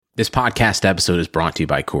This podcast episode is brought to you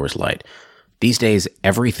by Coors Light. These days,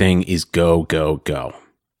 everything is go, go, go.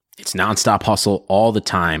 It's nonstop hustle all the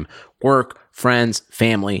time. Work, friends,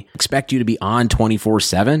 family expect you to be on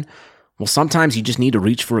 24/7. Well, sometimes you just need to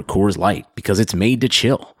reach for a Coors Light because it's made to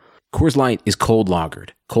chill. Coors Light is cold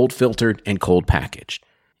lagered, cold filtered, and cold packaged.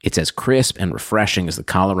 It's as crisp and refreshing as the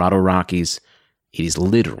Colorado Rockies. It is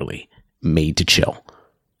literally made to chill.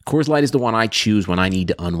 Coors Light is the one I choose when I need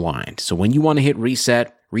to unwind. So when you want to hit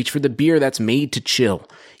reset, reach for the beer that's made to chill.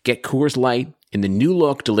 Get Coors Light in the new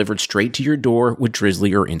look delivered straight to your door with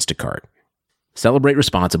Drizzly or Instacart. Celebrate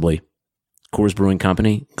responsibly. Coors Brewing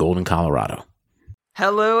Company, Golden, Colorado.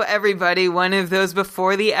 Hello, everybody. One of those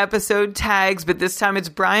before the episode tags, but this time it's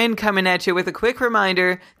Brian coming at you with a quick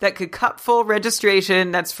reminder that Cupful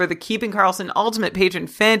registration, that's for the Keeping Karlsson Ultimate Patron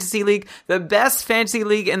Fantasy League, the best fantasy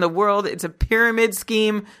league in the world. It's a pyramid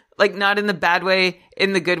scheme, like not in the bad way,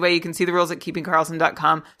 in the good way. You can see the rules at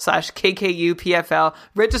keepingkarlsson.com/KKUPFL.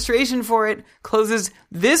 Registration for it closes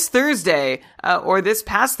this Thursday, or this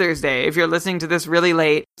past Thursday, if you're listening to this really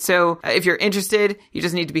late. So if you're interested, you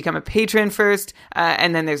just need to become a patron first.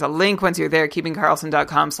 And then there's a link once you're there,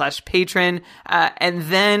 keepingkarlsson.com/patron. And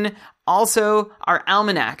then also our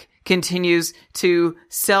almanac continues to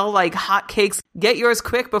sell like hotcakes. Get yours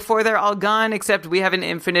quick before they're all gone, except we have an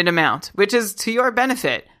infinite amount, which is to your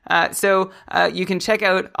benefit. So you can check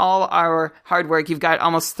out all our hard work. You've got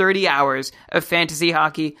almost 30 hours of fantasy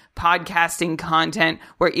hockey podcasting content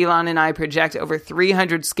where Elon and I project over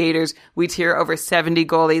 300 skaters. We tier over 70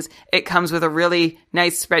 goalies. It comes with a really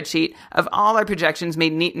nice spreadsheet of all our projections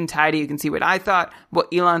made neat and tidy. You can see what I thought, what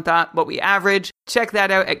Elon thought, what we average. Check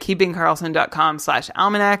that out at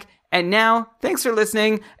keepingkarlsson.com/almanac. And now, thanks for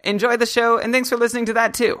listening. Enjoy the show, and thanks for listening to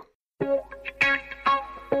that too.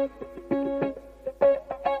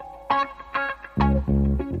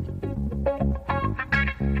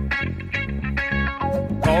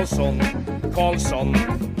 Karlsson,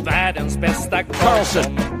 världens bästa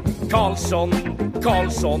Karlsson. Karlsson,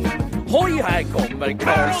 hoj här kommer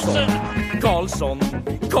Karlsson,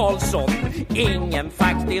 ingen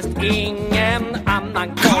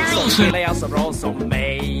annan Karlsson spelar jag så bra som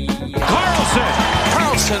mig.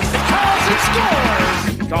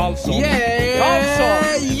 Karlsson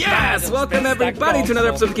scores! Yes! Welcome everybody to another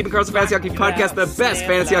episode of Keeping Karlsson Fantasy Hockey Podcast, the best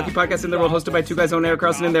fantasy hockey podcast in the world, hosted by two guys own Eric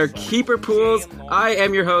Carlson in their keeper pools. I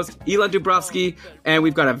am your host, Elon Dubrovsky, and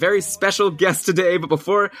we've got a very special guest today. But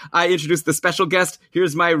before I introduce the special guest,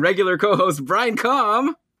 here's my regular co-host, Brian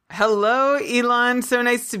Com. Hello, Elon. So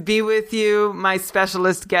nice to be with you. My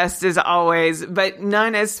specialist guest as always, but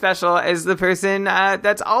none as special as the person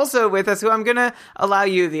that's also with us, who I'm going to allow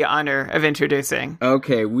you the honor of introducing.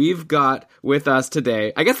 Okay, we've got with us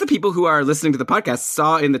today, I guess the people who are listening to the podcast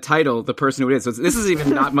saw in the title the person who it is, so this is even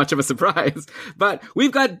not much of a surprise, but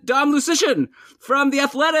we've got Dom Lucian from The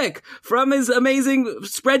Athletic, from his amazing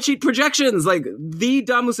spreadsheet projections, like the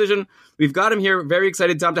Dom Lucian. We've got him here. Very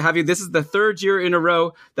excited, Dom, to have you. This is the third year in a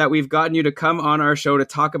row that we've gotten you to come on our show to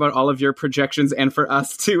talk about all of your projections and for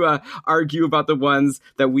us to argue about the ones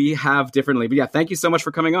that we have differently. But yeah, thank you so much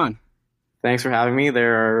for coming on. Thanks for having me.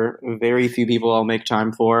 There are very few people I'll make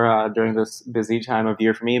time for during this busy time of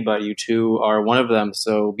year for me, but you two are one of them,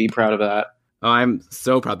 so be proud of that. Oh, I'm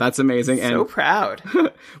so proud. That's amazing. So proud.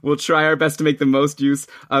 We'll try our best to make the most use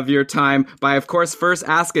of your time by, of course, first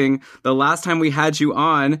asking, the last time we had you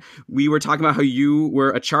on, we were talking about how you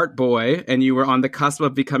were a chart boy and you were on the cusp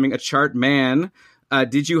of becoming a chart man.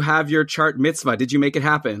 Did you have your chart mitzvah? Did you make it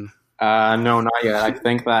happen? No, not yet. I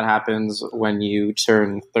think that happens when you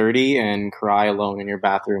turn 30 and cry alone in your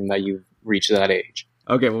bathroom that you've reached that age.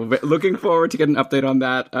 Okay, well, looking forward to get an update on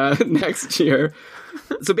that next year.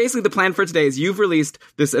 So basically the plan for today is you've released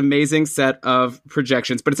this amazing set of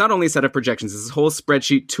projections, but it's not only a set of projections. It's this whole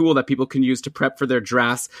spreadsheet tool that people can use to prep for their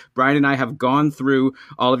drafts. Brian and I have gone through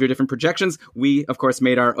all of your different projections. We, of course,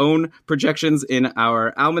 made our own projections in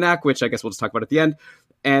our almanac, which I guess we'll just talk about at the end.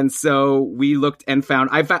 And so we looked and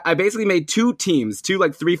found, I basically made two teams,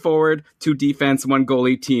 like 3 forward, 2 defense, 1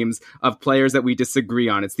 goalie teams of players that we disagree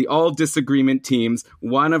on. It's the all disagreement teams,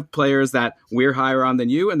 one of players that we're higher on than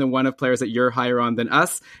you, and then one of players that you're higher on than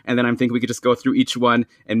us. And then I'm thinking we could just go through each one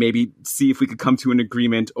and maybe see if we could come to an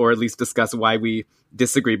agreement or at least discuss why we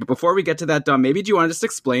disagree. But before we get to that, Dom, maybe do you want to just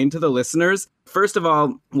explain to the listeners, first of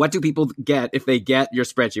all, what do people get if they get your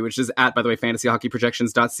spreadsheet, which is at, by the way,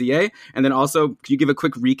 fantasyhockeyprojections.ca. And then also, can you give a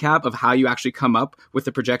quick recap of how you actually come up with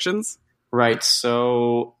the projections? Right.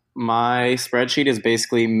 So my spreadsheet is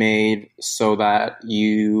basically made so that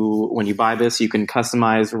when you buy this, you can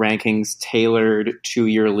customize rankings tailored to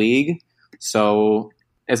your league. So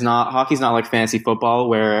hockey's not like fantasy football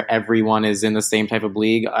where everyone is in the same type of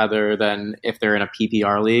league other than if they're in a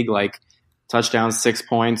PPR league. Like touchdowns, 6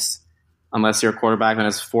 points, unless you're a quarterback, then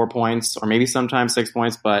it's 4 points, or maybe sometimes 6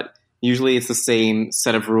 points, but usually it's the same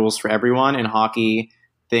set of rules for everyone. In hockey,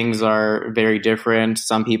 things are very different.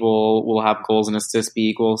 Some people will have goals and assists be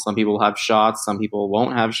equal. Some people will have shots. Some people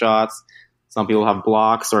won't have shots. Some people have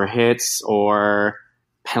blocks or hits or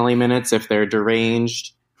penalty minutes if they're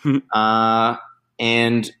deranged.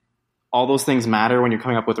 And all those things matter when you're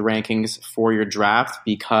coming up with the rankings for your draft,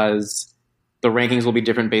 because the rankings will be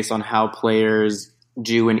different based on how players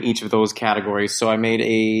do in each of those categories. So I made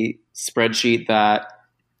a spreadsheet that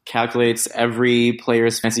calculates every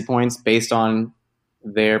player's fantasy points based on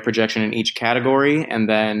their projection in each category. And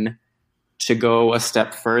then to go a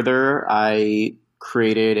step further, I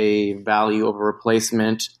created a value over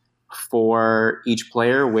replacement for each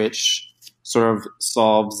player, which sort of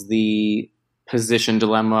solves the position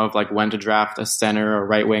dilemma of like when to draft a center, a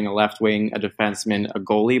right wing, a left wing, a defenseman, a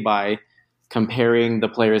goalie by comparing the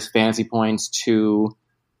player's fantasy points to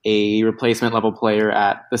a replacement level player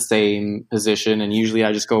at the same position. And usually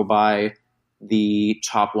I just go by the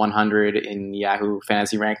top 100 in Yahoo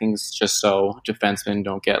fantasy rankings, just so defensemen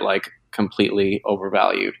don't get like completely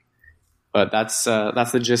overvalued. But that's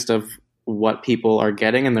the gist of what people are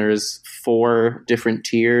getting. And there's 4 different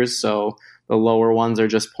tiers. So the lower ones are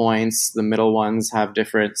just points. The middle ones have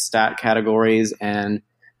different stat categories. And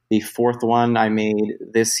the 4th one I made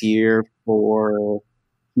this year for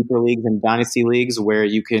keeper leagues and dynasty leagues, where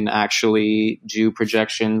you can actually do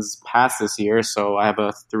projections past this year. So I have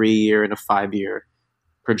a 3-year and a 5-year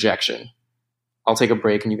projection. I'll take a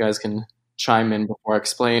break and you guys can chime in before I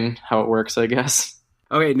explain how it works, I guess.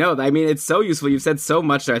 Okay, no, I mean, it's so useful. You've said so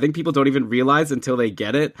much there. I think people don't even realize until they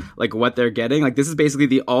get it, like what they're getting. Like this is basically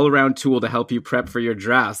the all-around tool to help you prep for your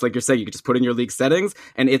drafts. Like you're saying, you can just put in your league settings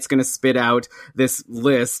and it's going to spit out this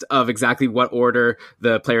list of exactly what order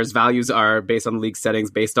the players' values are based on the league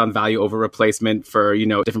settings, based on value over replacement for,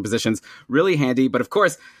 different positions. Really handy. But of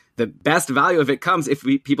course, the best value of it comes if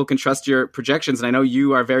people can trust your projections. And I know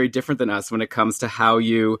you are very different than us when it comes to how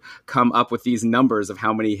you come up with these numbers of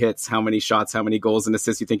how many hits, how many shots, how many goals and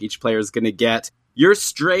assists you think each player is going to get. You're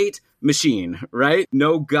straight machine, right?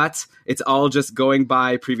 No gut. It's all just going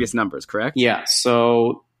by previous numbers, correct? Yeah.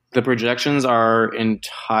 So the projections are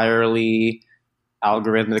entirely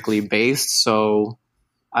algorithmically based. So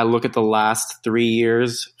I look at the last 3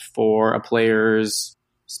 years for a player's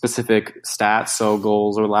specific stats, so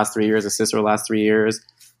goals over the last 3 years, assists over the last 3 years.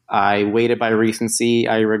 I weight it by recency.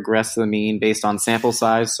 I regress to the mean based on sample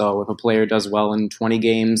size. So if a player does well in 20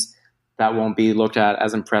 games, that won't be looked at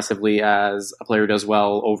as impressively as a player who does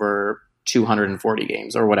well over 240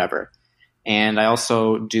 games or whatever. And I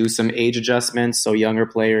also do some age adjustments, so younger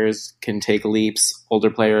players can take leaps, older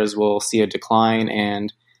players will see a decline,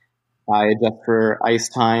 and I adjust for ice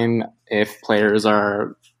time if players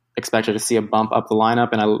are expected to see a bump up the lineup,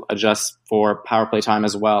 and I adjust for power play time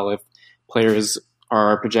as well if players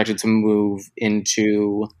are projected to move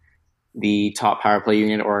into the top power play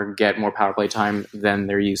unit or get more power play time than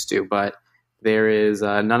they're used to. But there is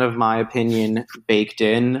none of my opinion baked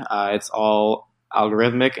in. It's all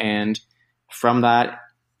algorithmic, and from that,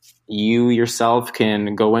 you yourself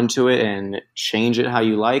can go into it and change it how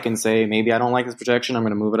you like and say, maybe I don't like this projection, I'm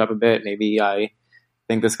going to move it up a bit. Maybe I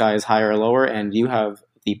think this guy is higher or lower, and you have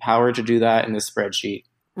the power to do that in this spreadsheet.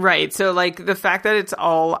 Right. So like the fact that it's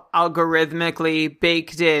all algorithmically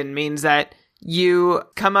baked in means that you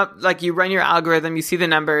come up, like you run your algorithm, you see the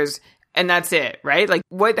numbers, and that's it, right? Like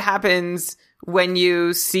what happens when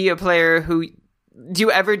you see a player who, do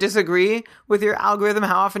you ever disagree with your algorithm?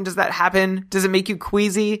 How often does that happen? Does it make you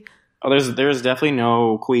queasy? Oh, there's definitely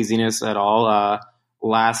no queasiness at all.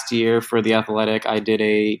 Last year for The Athletic, I did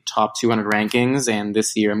a top 200 rankings, and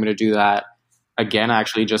this year I'm going to do that again. I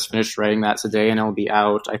actually just finished writing that today, and it'll be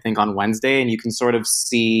out, I think, on Wednesday. And you can sort of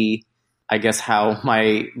see, I guess, how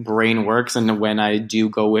my brain works and when I do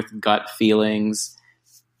go with gut feelings.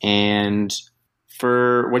 And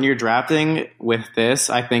for when you're drafting with this,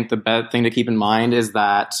 I think the best thing to keep in mind is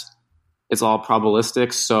that it's all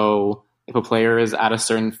probabilistic. So if a player is at a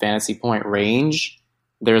certain fantasy point range,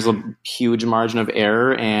 there's a huge margin of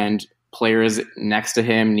error, and players next to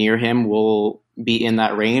him, near him, will be in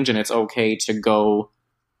that range, and it's okay to go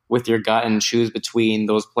with your gut and choose between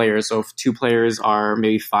those players. So if 2 players are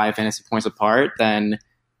maybe 5 fantasy points apart, then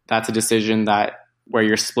that's a decision that where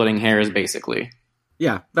you're splitting hairs, basically.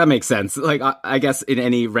 Yeah, that makes sense. Like, I guess in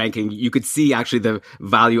any ranking, you could see actually the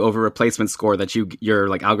value over replacement score that your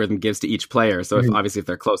like algorithm gives to each player. So obviously if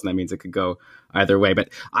they're close, that means it could go either way. But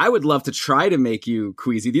I would love to try to make you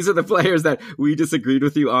queasy. These are the players that we disagreed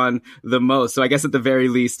with you on the most. So I guess at the very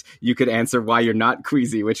least, you could answer why you're not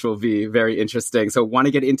queasy, which will be very interesting. So want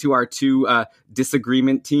to get into our two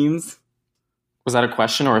disagreement teams? Was that a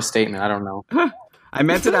question or a statement? I don't know. I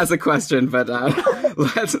meant it as a question, but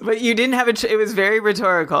But you didn't have it was very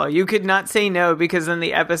rhetorical. You could not say no because then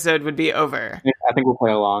the episode would be over. I think we'll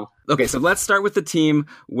play along. Okay, so let's start with the team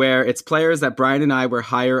where it's players that Brian and I were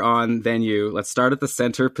higher on than you. Let's start at the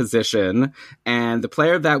center position. And the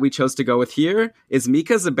player that we chose to go with here is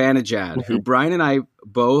Mika Zibanejad, who Brian and I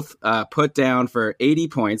both put down for 80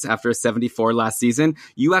 points after a 74 last season.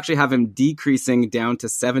 You actually have him decreasing down to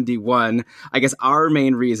 71. I guess our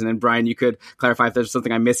main reason, and Brian, you could clarify if there's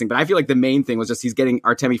something I'm missing, but I feel like the main thing was just he's getting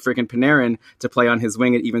Artemi freaking Panarin to play on his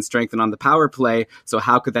wing at even strength and on the power play. So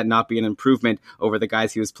how could that not be an improvement over the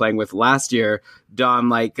guys he was playing with last year?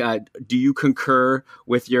 Dom, do you concur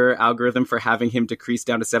with your algorithm for having him decrease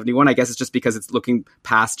down to 71? I guess it's just because it's looking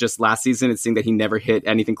past just last season. It's seeing that he never hit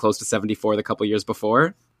anything close to 74 the couple years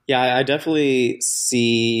before. Yeah, I definitely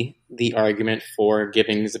see the argument for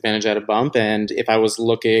giving Zibanejad a bump. And if I was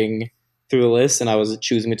looking through the list and I was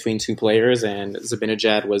choosing between two players and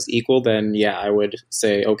Zibanejad was equal, then yeah, I would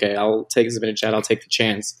say, okay, I'll take Zibanejad. I'll take the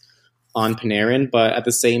chance on Panarin. But at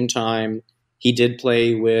the same time, he did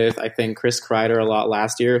play with, I think, Chris Kreider a lot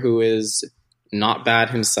last year, who is not bad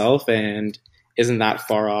himself and isn't that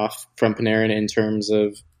far off from Panarin in terms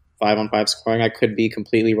of 5-on-5 scoring. I could be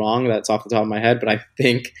completely wrong. That's off the top of my head, but I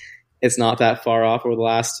think it's not that far off over the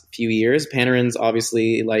last few years. Panarin's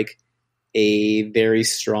obviously like a very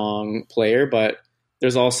strong player, but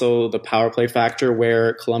there's also the power play factor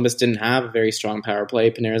where Columbus didn't have a very strong power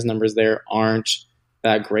play. Panarin's numbers there aren't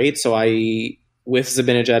that great. So with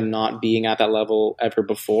Zibanejad not being at that level ever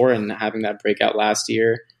before and having that breakout last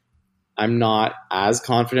year, I'm not as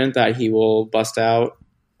confident that he will bust out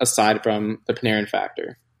aside from the Panarin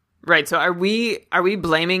factor. Right. So are we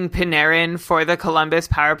blaming Panarin for the Columbus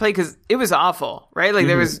power play? Because it was awful, right? Like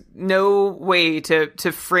there was no way to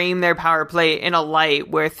frame their power play in a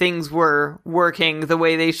light where things were working the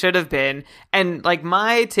way they should have been. And like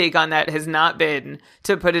my take on that has not been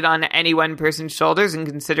to put it on any one person's shoulders and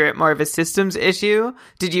consider it more of a systems issue.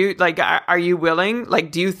 Did you are you willing?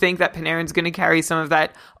 Like, do you think that Panarin's going to carry some of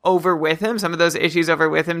that over with him, some of those issues over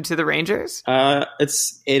with him to the Rangers?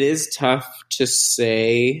 It is tough to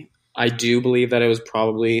say. I do believe that it was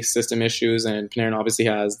probably system issues, and Panarin obviously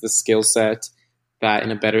has the skill set that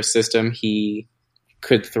in a better system he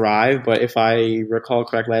could thrive. But if I recall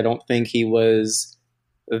correctly, I don't think he was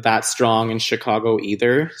that strong in Chicago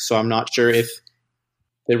either. So I'm not sure if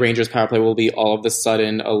the Rangers power play will be all of a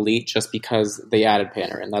sudden elite just because they added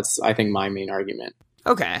Panarin. That's, I think, my main argument.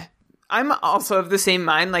 Okay. I'm also of the same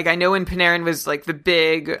mind. Like, I know when Panarin was like the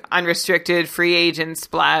big unrestricted free agent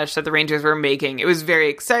splash that the Rangers were making, it was very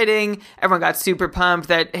exciting. Everyone got super pumped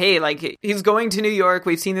that, hey, like he's going to New York.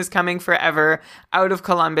 We've seen this coming forever out of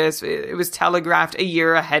Columbus. It was telegraphed a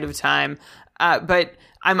year ahead of time. But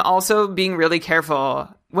I'm also being really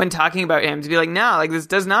careful when talking about him to be like, no, like this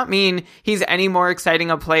does not mean he's any more exciting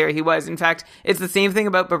a player he was. In fact, it's the same thing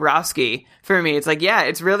about Bobrovsky for me. It's like, yeah,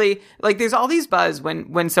 it's really like there's all these buzz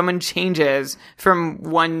when someone changes from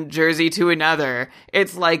one jersey to another.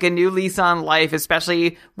 It's like a new lease on life,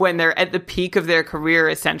 especially when they're at the peak of their career,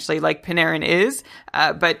 essentially, like Panarin is.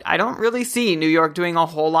 But I don't really see New York doing a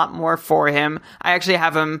whole lot more for him. I actually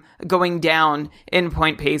have him going down in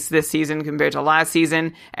point pace this season compared to last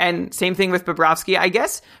season. And same thing with Bobrovsky. I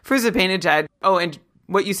guess for Zibanejad, and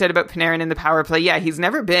what you said about Panarin in the power play, yeah, he's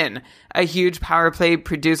never been a huge power play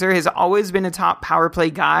producer. He's always been a top power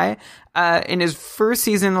play guy. In his first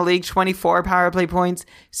season in the league, 24 power play points.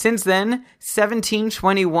 Since then, 17,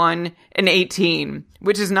 21, and 18,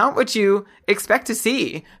 which is not what you expect to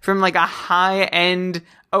see from like a high-end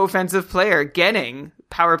offensive player getting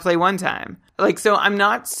power play one time. Like, so I'm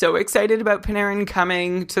not so excited about Panarin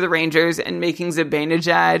coming to the Rangers and making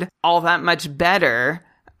Zibanejad all that much better.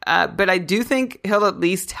 But I do think he'll at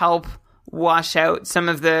least help wash out some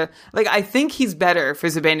of the, like, I think he's better for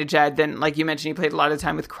Zibanejad than, like you mentioned, he played a lot of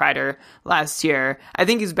time with Kreider last year. I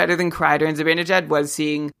think he's better than Kreider, and Zibanejad was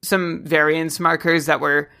seeing some variance markers that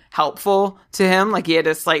were helpful to him. Like, he had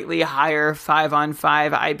a slightly higher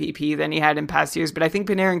 5-on-5 IPP than he had in past years, but I think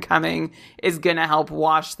Panarin coming is going to help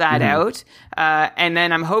wash that out. And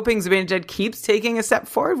then I'm hoping Zibanejad keeps taking a step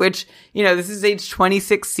forward, which, you know, this is age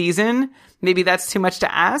 26 season. Maybe that's too much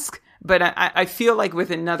to ask. But I feel like with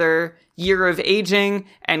another year of aging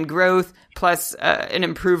and growth, plus an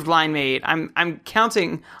improved line mate, I'm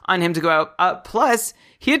counting on him to go up. Plus,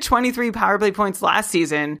 he had 23 power play points last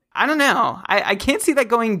season. I don't know. I can't see that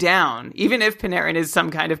going down, even if Panarin is some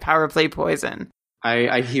kind of power play poison.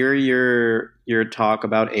 I hear your talk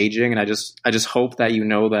about aging, and I just hope that you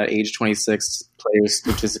know that age 26 players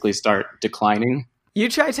statistically start declining. You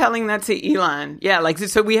try telling that to Elon. Yeah, like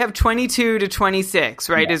so we have 22 to 26,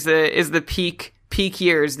 right? Yeah. Is the peak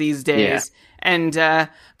years these days. Yeah. And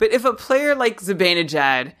but if a player like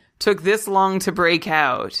Zibanejad took this long to break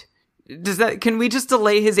out, can we just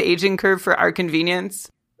delay his aging curve for our convenience?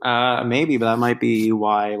 Maybe, but that might be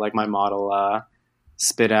why like my model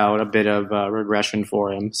spit out a bit of regression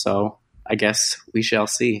for him. So I guess we shall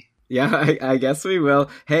see. Yeah, I guess we will.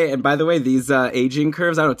 Hey, and by the way, these aging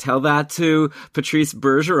curves, I don't know, tell that to Patrice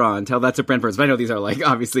Bergeron, tell that to Brent Burns. But I know these are like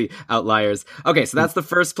obviously outliers. Okay, so that's the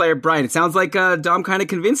first player, Brian. It sounds like Dom kind of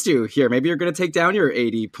convinced you here. Maybe you're going to take down your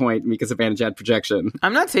 80-point Mika Zibanejad projection.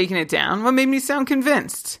 I'm not taking it down. What made me sound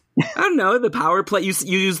convinced? I don't know, the power play. You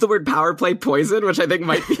used the word power play poison, which I think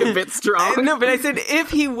might be a bit strong. No, but I said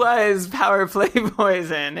if he was power play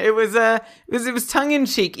poison. It was tongue in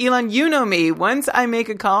cheek. Elon, you know me. Once I make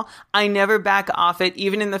a call, I never back off it,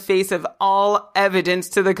 even in the face of all evidence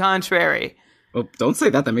to the contrary. Well, don't say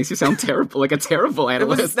that. That makes you sound terrible, like a terrible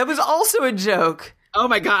analyst. That was also a joke. Oh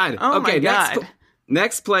my god. Oh okay, my god.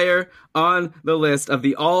 Next player on the list of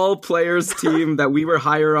the all-players team that we were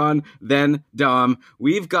higher on than Dom,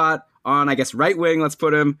 we've got on, I guess, right wing, let's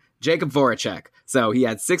put him, Jakub Voracek. So he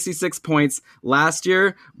had 66 points last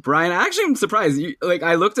year. Brian, I actually am surprised.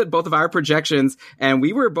 I looked at both of our projections, and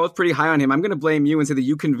we were both pretty high on him. I'm going to blame you and say that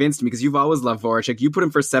you convinced me, because you've always loved Voracek. You put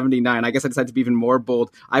him for 79. I guess I decided to be even more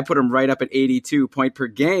bold. I put him right up at 82 point per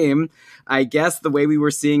game. I guess the way we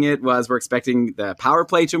were seeing it was we're expecting the power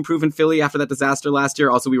play to improve in Philly after that disaster last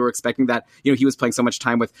year. Also, we were expecting that, he was playing so much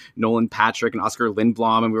time with Nolan Patrick and Oscar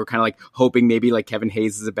Lindblom, and we were kind of like hoping maybe like Kevin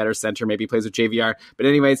Hayes is a better center, maybe he plays with JVR. But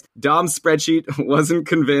anyways, Dom's spreadsheet wasn't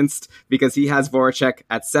convinced because he has Voracek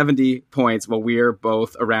at 70 points while we're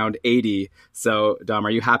both around 80. So, Dom, are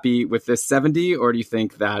you happy with this 70, or do you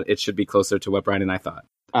think that it should be closer to what Brian and I thought?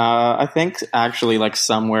 I think actually like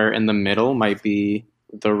somewhere in the middle might be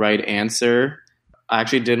the right answer. I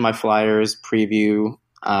actually did my Flyers preview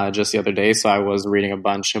just the other day, so I was reading a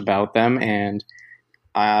bunch about them, and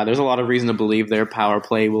there's a lot of reason to believe their power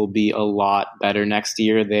play will be a lot better next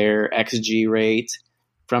year. Their XG rate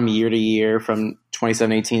from year to year, from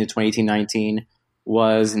 2017-18 to 2018-19,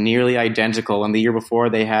 was nearly identical. And the year before,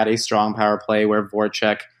 they had a strong power play where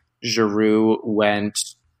Voracek, Giroux went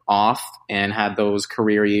off and had those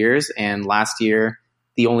career years. And last year,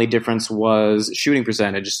 the only difference was shooting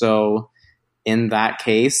percentage. So in that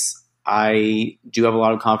case, I do have a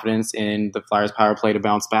lot of confidence in the Flyers power play to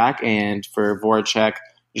bounce back, and for Voracek,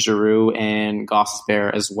 Giroux, and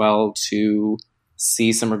Gostisbehere as well to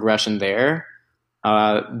see some regression there.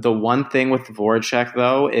 The one thing with Voracek,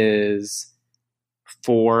 though, is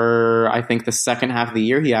for, I think, the second half of the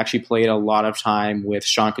year, he actually played a lot of time with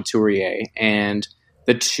Sean Couturier, and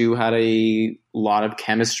the two had a lot of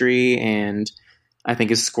chemistry, and I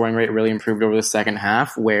think his scoring rate really improved over the second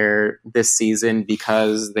half, where this season,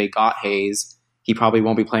 because they got Hayes, he probably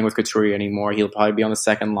won't be playing with Couturier anymore. He'll probably be on the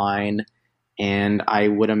second line, and I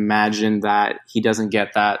would imagine that he doesn't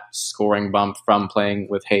get that scoring bump from playing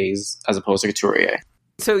with Hayes as opposed to Couturier.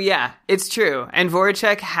 So yeah, it's true. And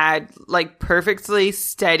Voracek had like perfectly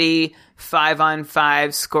steady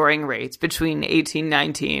 5-on-5 scoring rates between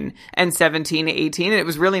 18-19 and 17-18. And it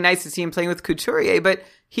was really nice to see him playing with Couturier, but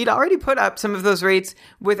he'd already put up some of those rates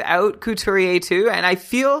without Couturier too. And I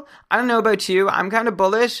don't know about you, I'm kind of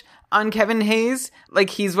bullish on Kevin Hayes. Like,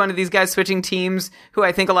 he's one of these guys switching teams who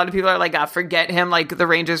I think a lot of people are like, forget him. Like, the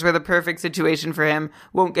Rangers were the perfect situation for him.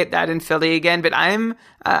 Won't get that in Philly again. But I'm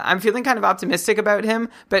feeling kind of optimistic about him.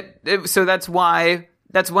 So that's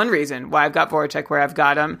one reason why I've got Voracek where I've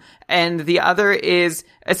got him. And the other is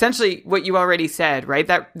essentially what you already said, right?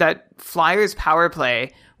 That Flyers power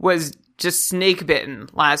play was just snake bitten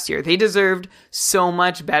last year. They deserved so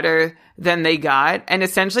much better than they got. And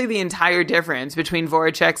essentially the entire difference between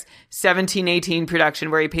Voracek's 17-18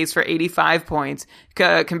 production, where he paced for 85 points,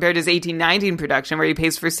 compared to his 18-19 production, where he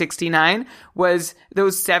paced for 69, was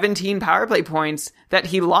those 17 power play points that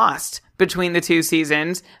he lost between the two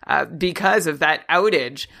seasons because of that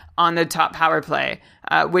outage on the top power play,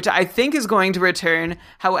 which I think is going to return.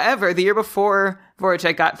 However, the year before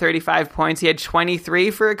Voracek got 35 points, he had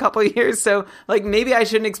 23 for a couple of years. So like maybe I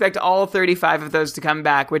shouldn't expect all 35 of those to come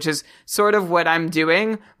back, which is sort of what I'm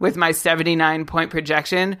doing with my 79 point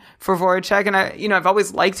projection for Voracek. And I've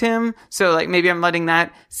always liked him. So like maybe I'm letting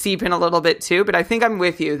that seep in a little bit too, but I think I'm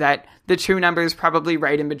with you that the true number is probably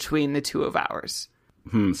right in between the two of ours.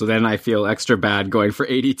 So then I feel extra bad going for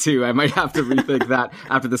 82. I might have to rethink that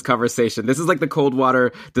after this conversation. This is like the cold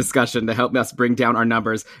water discussion to help us bring down our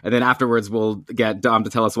numbers. And then afterwards, we'll get Dom to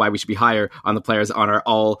tell us why we should be higher on the players on our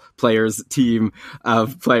all players team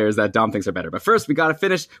of players that Dom thinks are better. But first, we got to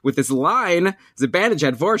finish with this line.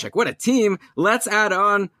 Zibanejad, Voracek, what a team. Let's add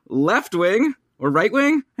on left wing. Or right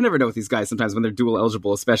wing? I never know with these guys sometimes when they're dual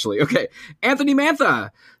eligible, especially. Okay, Anthony Mantha.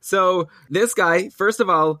 So this guy, first of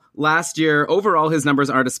all, last year, overall, his numbers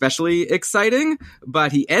aren't especially exciting,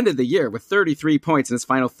 but he ended the year with 33 points in his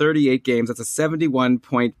final 38 games. That's a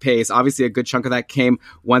 71-point pace. Obviously, a good chunk of that came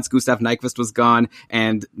once Gustav Nyquist was gone,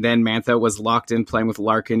 and then Mantha was locked in playing with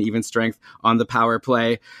Larkin, even strength on the power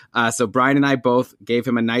play. So Brian and I both gave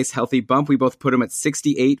him a nice, healthy bump. We both put him at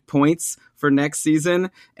 68 points for next season,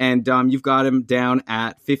 and you've got him down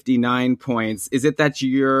at 59 points. Is it that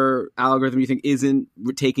your algorithm, you think, isn't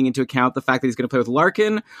taking into account the fact that he's going to play with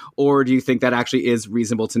Larkin, or do you think that actually is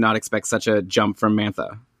reasonable to not expect such a jump from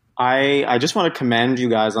Mantha? I just want to commend you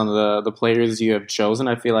guys on the players you have chosen.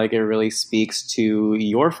 I feel like it really speaks to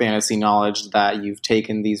your fantasy knowledge that you've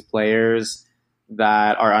taken these players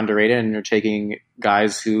that are underrated and you're taking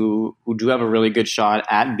guys who do have a really good shot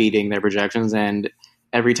at beating their projections. And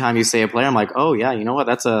every time you say a player, I'm like, oh yeah, you know what?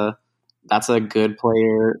 That's a good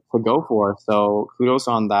player to go for. So kudos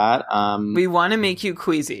on that. We want to make you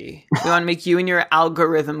queasy. We want to make you and your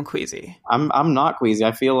algorithm queasy. I'm not queasy.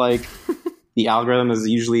 I feel like the algorithm is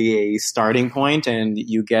usually a starting point, and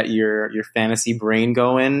you get your fantasy brain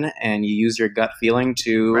going, and you use your gut feeling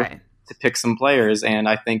to pick some players. And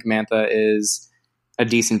I think Mantha is a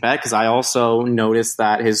decent bet because I also noticed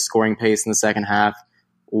that his scoring pace in the second half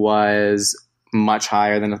was much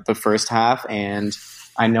higher than the first half, and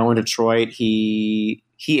I know in Detroit he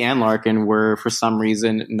and Larkin were for some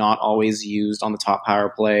reason not always used on the top power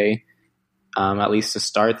play, at least to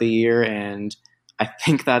start the year, and I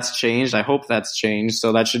think that's changed. I hope that's changed,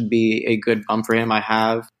 so that should be a good bump for him. I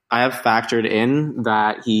have factored in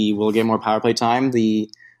that he will get more power play time. The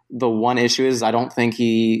one issue is I don't think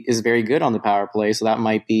he is very good on the power play, so that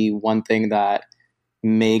might be one thing that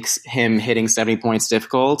makes him hitting 70 points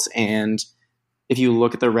difficult. And if you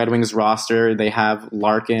look at the Red Wings roster, they have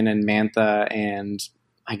Larkin and Mantha and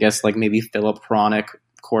I guess like maybe Philip Hronek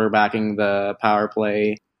quarterbacking the power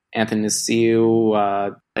play. Anthony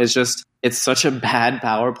Ciu. It's such a bad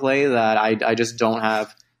power play that I just don't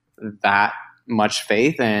have that much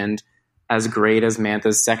faith. And as great as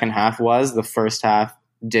Mantha's second half was, the first half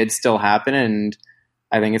did still happen. And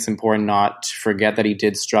I think it's important not to forget that he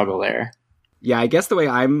did struggle there. Yeah, I guess the way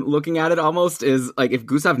I'm looking at it almost is like if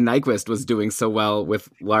Gustav Nyquist was doing so well with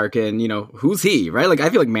Larkin, who's he, right? Like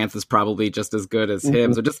I feel like Mantha's probably just as good as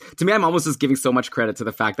him. So just to me, I'm almost just giving so much credit to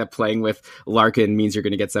the fact that playing with Larkin means you're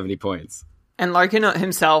going to get 70 points. And Larkin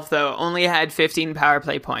himself, though, only had 15 power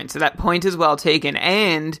play points. So that point is well taken.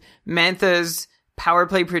 And Mantha's power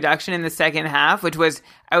play production in the second half, which was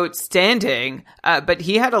outstanding, but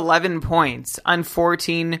he had 11 points on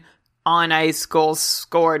 14 on-ice goals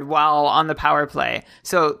scored while on the power play.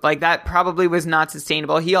 So, that probably was not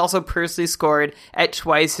sustainable. He also personally scored at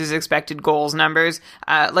twice his expected goals numbers,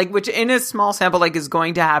 which in a small sample, is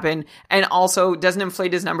going to happen, and also doesn't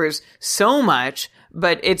inflate his numbers so much,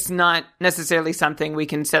 but it's not necessarily something we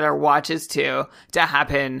can set our watches to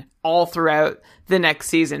happen all throughout the next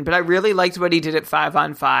season. But I really liked what he did at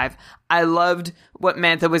 5-on-5. I loved what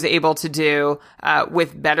Mantha was able to do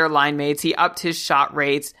with better line mates. He upped his shot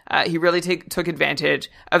rates. He really took advantage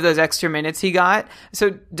of those extra minutes he got.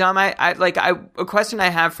 So, Dom, a question I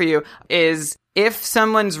have for you is, if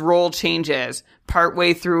someone's role changes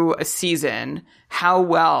partway through a season, how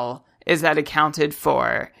well is that accounted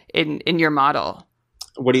for in your model?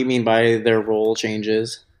 What do you mean by their role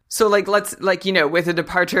changes? So, with the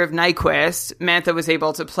departure of Nyquist, Mantha was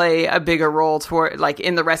able to play a bigger role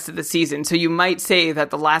in the rest of the season. So you might say that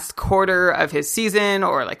the last quarter of his season,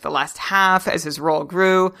 or the last half as his role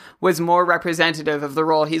grew, was more representative of the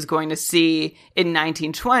role he's going to see in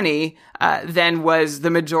 1920 than was the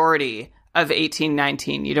majority of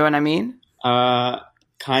 18-19. You know what I mean?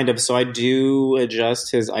 Kind of. So I do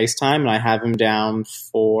adjust his ice time, and I have him down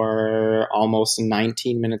for almost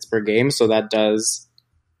 19 minutes per game. So that does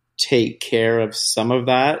take care of some of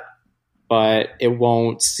that. but it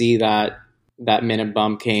won't see that minute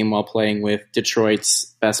bump came while playing with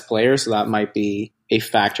Detroit's best player. So that might be a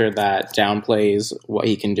factor that downplays what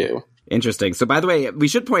he can do. Interesting. So, by the way, we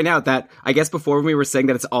should point out that I guess before when we were saying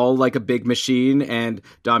that it's all like a big machine and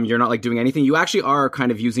Dom, you're not like doing anything, you actually are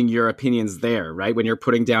kind of using your opinions there, right? When you're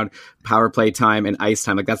putting down power play time and ice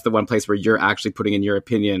time, like that's the one place where you're actually putting in your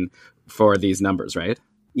opinion for these numbers, right?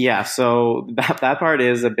 Yeah. So that part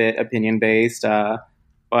is a bit opinion based,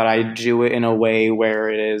 but I do it in a way where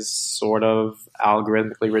it is sort of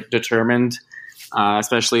algorithmically determined.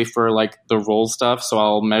 Especially for like the role stuff. So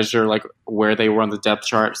I'll measure like where they were on the depth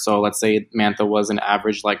chart. So let's say Mantha was an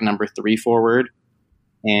average like number 3 forward,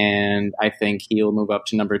 and I think he'll move up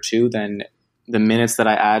to number 2. Then the minutes that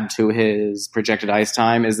I add to his projected ice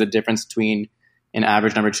time is the difference between an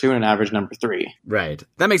average number 2 and an average number 3. Right.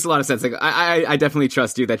 That makes a lot of sense. Like, I definitely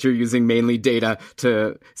trust you that you're using mainly data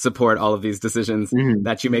to support all of these decisions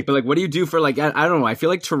that you make. But like, what do you do for like, I don't know. I feel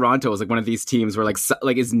like Toronto is like one of these teams where like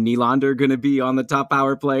is Nylander going to be on the top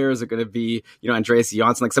power players? Or going to be, Andreas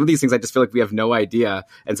Johnsson? Like some of these things, I just feel like we have no idea.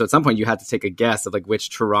 And so at some point you had to take a guess of like which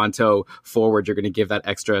Toronto forward you're going to give that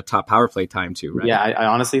extra top power play time to, right? Yeah, I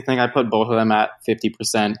honestly think I put both of them at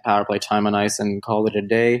 50% power play time on ice and call it a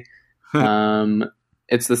day.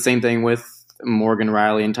 It's the same thing with Morgan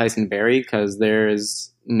Rielly and Tyson Barrie because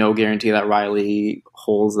there's no guarantee that Rielly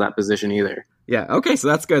holds that position either. Yeah, okay, so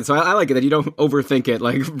that's good. So I like it that you don't overthink it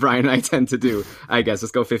like Brian and I tend to do, I guess.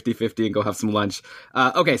 Just go 50-50 and go have some lunch.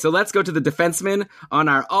 Okay, so let's go to the defensemen on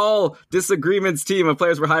our all disagreements team of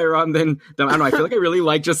players we're higher on than... I don't know, I feel like I really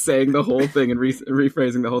like just saying the whole thing and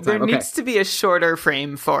rephrasing the whole time. There needs to be a shorter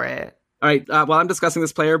frame for it. All right, while I'm discussing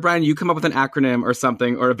this player, Brian, you come up with an acronym or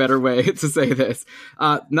something, or a better way to say this.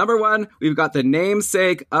 Number 1, we've got the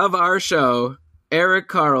namesake of our show, Erik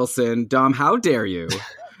Karlsson. Dom, how dare you?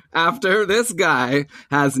 After this guy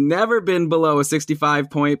has never been below a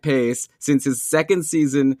 65-point pace since his second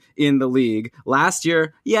season in the league. Last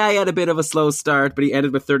year, he had a bit of a slow start, but he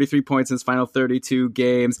ended with 33 points in his final 32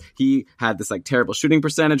 games. He had this like terrible shooting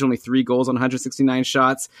percentage, only 3 goals on 169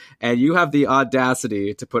 shots. And you have the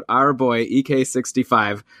audacity to put our boy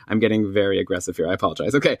EK65. I'm getting very aggressive here. I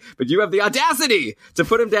apologize. Okay. But you have the audacity to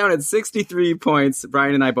put him down at 63 points.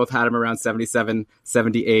 Brian and I both had him around 77,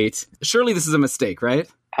 78. Surely this is a mistake, right?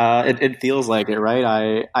 It feels like it,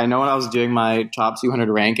 right? I know when I was doing my top 200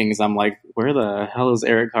 rankings, I'm like, where the hell is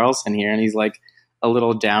Erik Karlsson here? And he's like a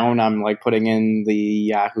little down. I'm like putting in the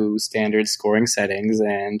Yahoo standard scoring settings.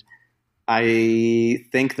 And I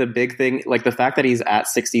think the big thing, like the fact that he's at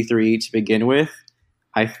 63 to begin with,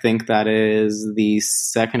 I think that is the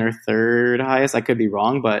second or third highest. I could be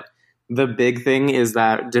wrong, but the big thing is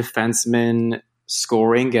that defenseman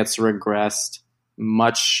scoring gets regressed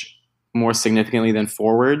much more significantly than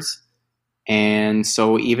forwards. And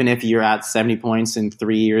so even if you're at 70 points in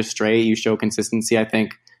 3 years straight, you show consistency, I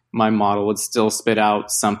think my model would still spit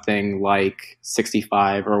out something like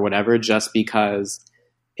 65 or whatever, just because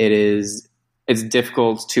it's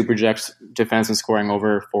difficult to project defenseman scoring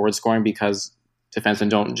over forward scoring because defensemen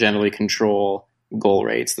don't generally control goal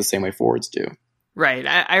rates the same way forwards do. Right.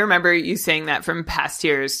 I remember you saying that from past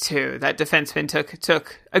years too, that defensemen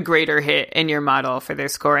took a greater hit in your model for their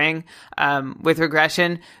scoring with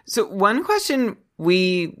regression. So one question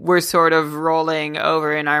we were sort of rolling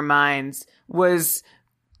over in our minds was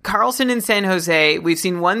Karlsson in San Jose. We've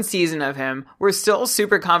seen one season of him. We're still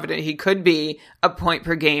super confident he could be a point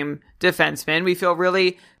per game defenseman. We feel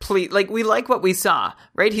really we like what we saw,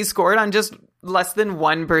 right? He scored on just less than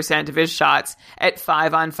 1% of his shots at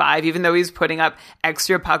 5-on-5, even though he's putting up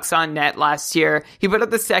extra pucks on net last year. He put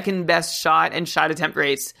up the second best shot and shot attempt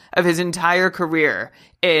rates of his entire career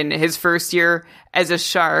in his first year as a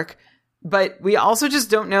Shark. But we also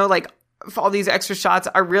just don't know, like, if all these extra shots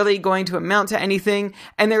are really going to amount to anything.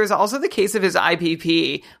 And there was also the case of his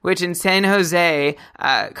IPP, which in San Jose,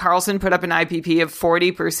 Karlsson put up an IPP of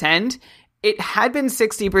 40%. It had been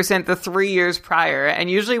 60% the 3 years prior. And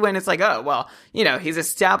usually when it's like, oh, well, he's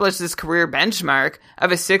established this career benchmark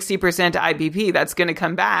of a 60% IPP, that's going to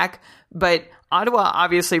come back. But Ottawa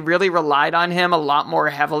obviously really relied on him a lot more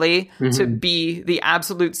heavily to be the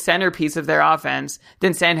absolute centerpiece of their offense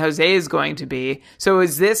than San Jose is going to be. So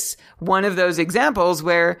is this one of those examples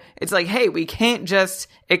where it's like, hey, we can't just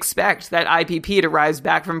expect that IPP to rise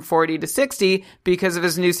back from 40 to 60 because of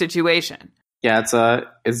his new situation? Yeah,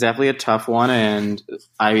 it's definitely a tough one, and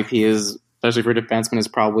IVP is, especially for defensemen, is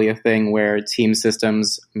probably a thing where team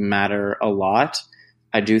systems matter a lot.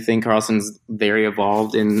 I do think Karlsson's very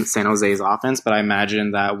evolved in San Jose's offense, but I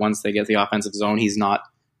imagine that once they get the offensive zone, he's not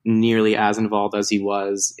nearly as involved as he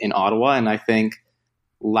was in Ottawa. And I think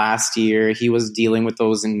last year he was dealing with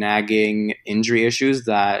those nagging injury issues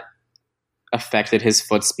that affected his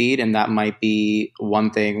foot speed, and that might be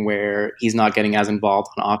one thing where he's not getting as involved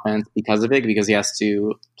on offense because of it, because he has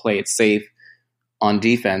to play it safe on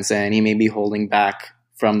defense, and he may be holding back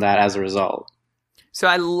from that as a result. So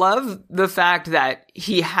I love the fact that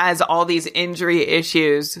he has all these injury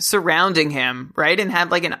issues surrounding him, right? And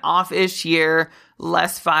had like an off-ish year,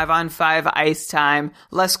 less 5-on-5 ice time,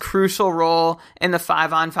 less crucial role in the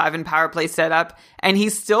 5-on-5 and power play setup. And he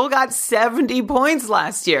still got 70 points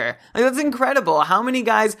last year. Like, that's incredible. How many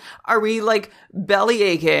guys are we like belly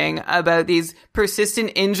aching about these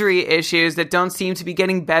persistent injury issues that don't seem to be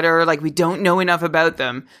getting better? Like, we don't know enough about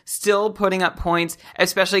them. Still putting up points,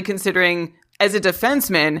 especially considering as a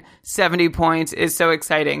defenseman, 70 points is so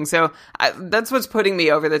exciting. So that's what's putting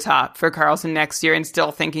me over the top for Karlsson next year, and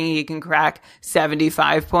still thinking he can crack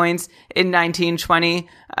 75 points in 1920.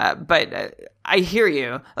 But I hear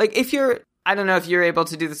you. Like, I don't know if you're able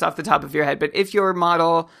to do this off the top of your head, but if your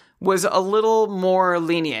model was a little more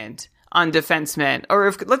lenient on defensemen, or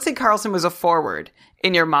if, let's say, Karlsson was a forward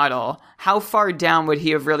in your model, how far down would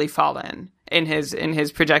he have really fallen in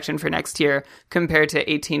his projection for next year compared to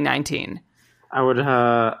 18-19? I would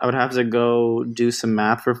have to go do some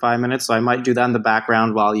math for 5 minutes. So I might do that in the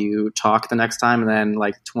background while you talk the next time. And then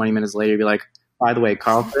like 20 minutes later, you'd be like, by the way,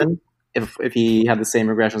 Karlsson, if he had the same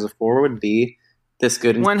regression as a forward, would be this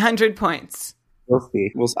good. 100 points. We'll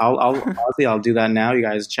see. I'll do that now. You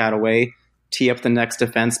guys chat away, tee up the next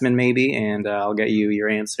defenseman maybe, and I'll get you your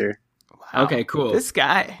answer. Wow. Okay, cool. This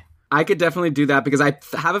guy. I could definitely do that because I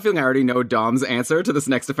have a feeling I already know Dom's answer to this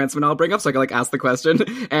next defenseman I'll bring up, so I can like ask the question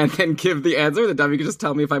and then give the answer. Then Dom, you can just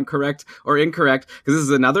tell me if I'm correct or incorrect, because this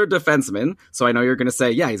is another defenseman, so I know you're going to say,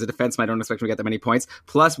 yeah, he's a defenseman, I don't expect him to get that many points.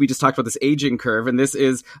 Plus, we just talked about this aging curve, and this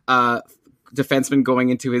is defenseman going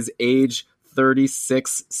into his age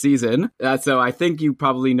 36 season. So I think you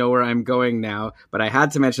probably know where I'm going now, but I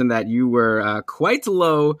had to mention that you were quite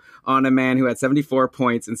low on a man who had 74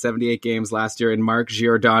 points in 78 games last year in Mark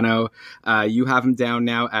Giordano. You have him down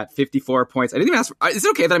now at 54 points. I didn't even ask is it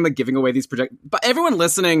okay that I'm like giving away these but everyone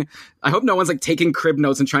listening, I hope no one's like taking crib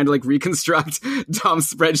notes and trying to like reconstruct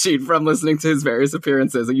Dom's spreadsheet from listening to his various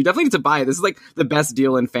appearances. And you definitely need to buy it. This is like the best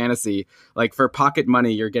deal in fantasy. Like, for pocket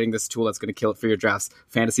money, you're getting this tool that's going to kill it for your drafts.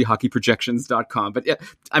 FantasyHockeyProjections.com. But yeah,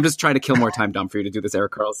 I'm just trying to kill more time, Dom, for you to do this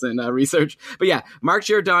Erik Karlsson research. But yeah, Mark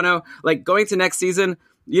Giordano, like going to next season,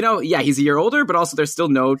 you know, yeah, he's a year older, but also there's still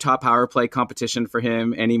no top power play competition for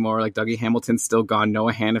him anymore. Like, Dougie Hamilton's still gone.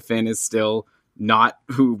 Noah Hannafin is still not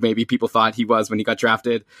who maybe people thought he was when he got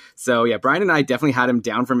drafted. So yeah, Brian and I definitely had him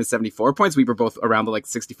down from his 74 points. We were both around the like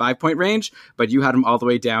 65 point range, but you had him all the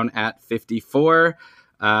way down at 54.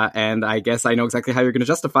 And I guess I know exactly how you're going to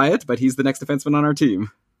justify it, but he's the next defenseman on our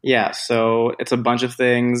team. Yeah, so it's a bunch of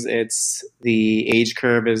things. It's the age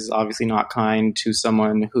curve is obviously not kind to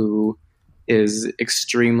someone who is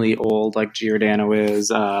extremely old like Giordano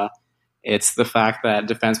is. It's the fact that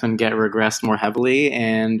defensemen get regressed more heavily,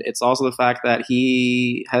 and it's also the fact that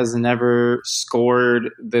he has never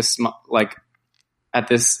scored this like at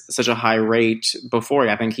this such a high rate before.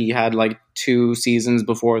 I think he had like 2 seasons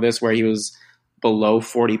before this where he was below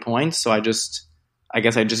 40 points. So I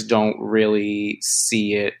guess I just don't really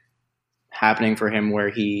see it happening for him where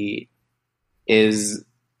he is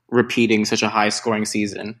repeating such a high scoring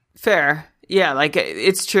season. Fair. Yeah, like,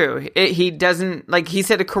 it's true. He doesn't, like, he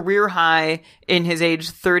set a career high in his age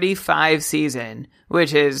 35 season,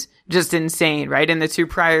 which is just insane, right? In the 2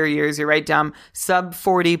 prior years, you're right, Dom, sub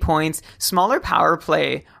 40 points, smaller power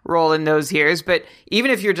play role in those years. But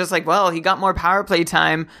even if you're just like, well, he got more power play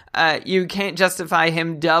time, you can't justify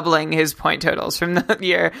him doubling his point totals from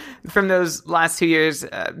those last 2 years,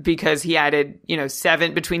 because he added,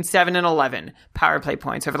 between 7 and 11 power play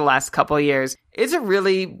points over the last couple of years. It's a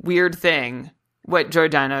really weird thing what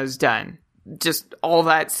Giordano's done. Just all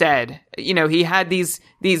that said, he had these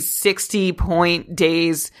 60-point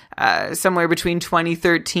days somewhere between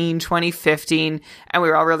 2013, 2015, and we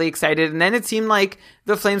were all really excited. And then it seemed like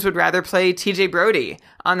the Flames would rather play TJ Brody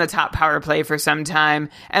on the top power play for some time.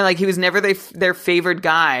 And like, he was never their favored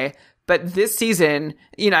guy. But this season,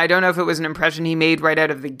 I don't know if it was an impression he made right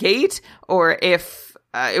out of the gate, or if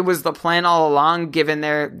it was the plan all along, given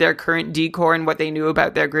their current decor and what they knew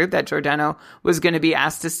about their group, that Giordano was going to be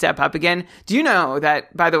asked to step up again. Do you know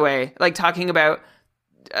that, by the way, like, talking about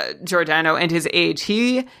Giordano and his age,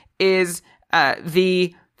 he is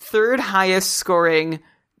the 3rd highest scoring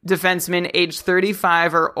defenseman age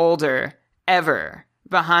 35 or older ever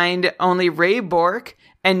behind only Ray Bourque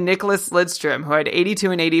and Nicholas Lidstrom, who had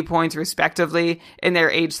 82 and 80 points respectively in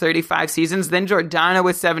their age 35 seasons. Then Giordano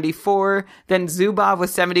with 74, then Zubov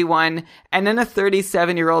with 71, and then a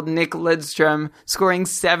 37-year-old Nick Lidstrom scoring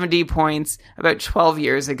 70 points about 12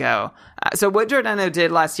 years ago. So what Giordano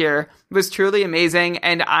did last year was truly amazing,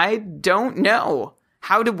 and I don't know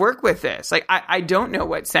how to work with this. Like, I don't know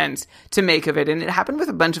what sense to make of it, and it happened with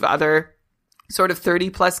a bunch of other sort of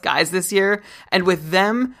 30-plus guys this year, and with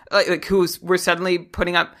them, like who were suddenly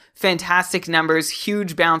putting up fantastic numbers,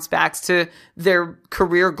 huge bounce backs to their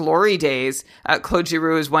career glory days. Claude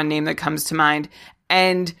Giroux is one name that comes to mind,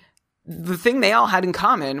 and the thing they all had in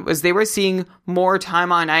common was they were seeing more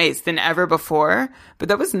time on ice than ever before, but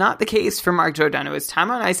that was not the case for Mark Giordano. His time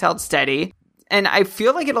on ice held steady, and I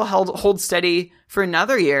feel like it'll hold steady for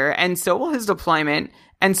another year, and so will his deployment,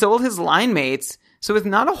 and so will his line mates. So with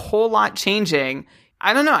not a whole lot changing,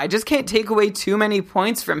 I don't know. I just can't take away too many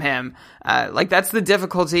points from him. Like, that's the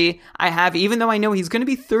difficulty I have, even though I know he's going to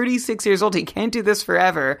be 36 years old. He can't do this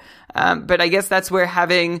forever. But I guess that's where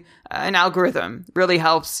having an algorithm really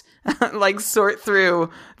helps, like, sort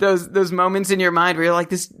through those moments in your mind where you're like,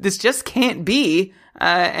 this just can't be.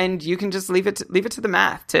 And you can just leave it to the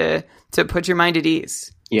math to put your mind at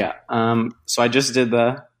ease. Yeah. So I just did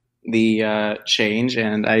the change,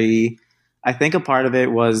 and I think a part of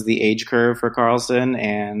it was the age curve for Karlsson,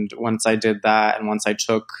 and once I did that, and once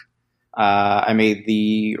I made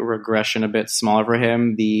the regression a bit smaller for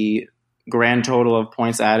him, the grand total of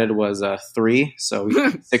points added was 3, so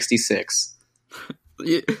 66.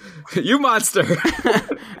 You monster!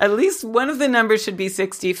 At least one of the numbers should be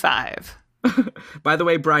 65. By the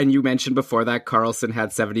way, Brian, you mentioned before that Karlsson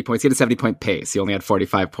had 70 points. He had a 70-point pace. He only had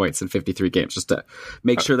 45 points in 53 games, just to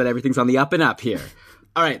make sure that everything's on the up and up here.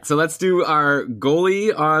 All right, so let's do our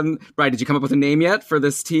goalie on... Brian, did you come up with a name yet for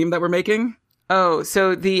this team that we're making? Oh,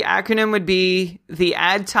 so the acronym would be the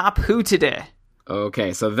Ad Top Who Today.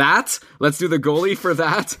 Okay, so let's do the goalie for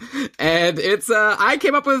that. And it's, I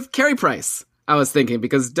came up with Carey Price. I was thinking,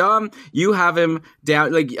 because Dom, you have him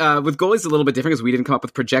down, like, with goalies it's a little bit different because we didn't come up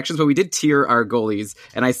with projections, but we did tier our goalies.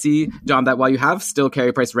 And I see, Dom, that while you have still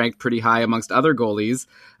Carey Price ranked pretty high amongst other goalies,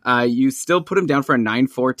 you still put him down for a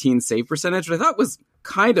 914 save percentage, which I thought was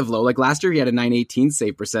kind of low. Like last year he had a 918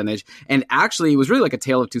 save percentage, and actually it was really like a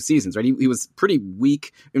tale of two seasons, right? He was pretty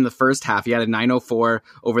weak in the first half. He had a 904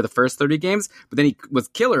 over the first 30 games, but then he was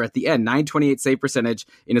killer at the end, 928 save percentage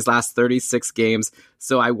in his last 36 games.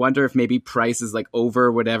 So I wonder if maybe Price is like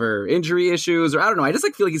over whatever injury issues, or I don't know. I just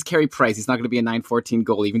like feel like he's Carey Price. He's not going to be a 914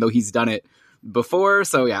 goal, even though he's done it before.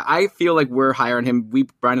 So yeah, I feel like we're higher on him.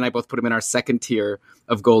 Brian and I both put him in our second tier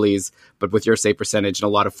of goalies, but with your save percentage in a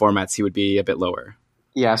lot of formats, he would be a bit lower.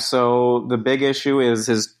 Yeah, so the big issue is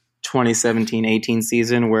his 2017-18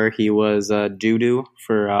 season where he was doo-doo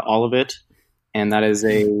for all of it. And that is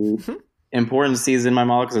a important season in my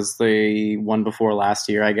model because it's the one before last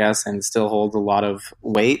year, I guess, and still holds a lot of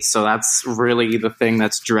weight. So that's really the thing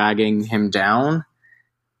that's dragging him down.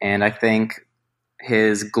 And I think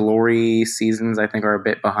his glory seasons, I think, are a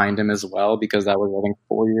bit behind him as well because that was, I think,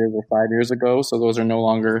 4 years or 5 years ago. So those are no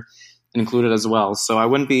longer included as well. So I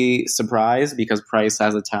wouldn't be surprised because Price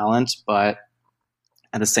has a talent, but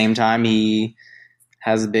at the same time, he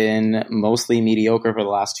has been mostly mediocre for the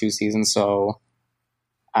last 2 seasons. So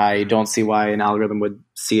I don't see why an algorithm would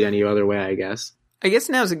see it any other way, I guess. I guess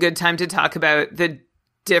now's a good time to talk about the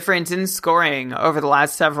difference in scoring over the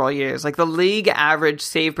last several years. Like the league average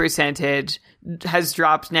save percentage has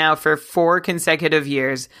dropped now for 4 consecutive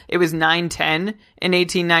years. It was 910 in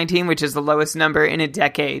 18-19, which is the lowest number in a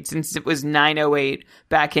decade since it was 908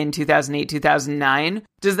 back in 2008-2009.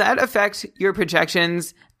 Does that affect your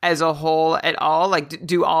projections as a whole at all? Like,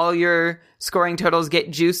 do all your scoring totals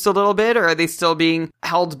get juiced a little bit, or are they still being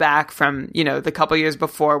held back from, you know, the couple years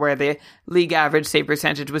before where the league average save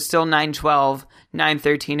percentage was still 912,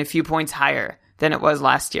 913, a few points higher than it was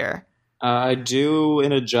last year? I do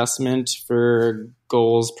an adjustment for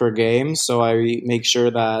goals per game. So I make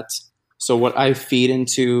sure that, so what I feed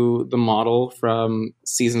into the model from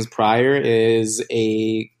seasons prior is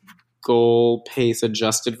a goal pace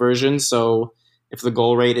adjusted version. So if the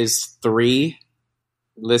goal rate is 3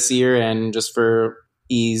 this year, and just for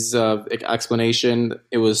ease of explanation,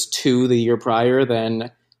 it was 2 the year prior,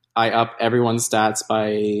 then I up everyone's stats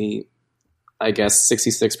by, I guess,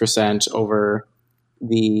 66% over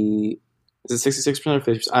the... Is it 66% or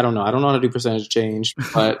 50%? I don't know. I don't know how to do percentage change,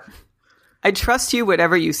 but I trust you,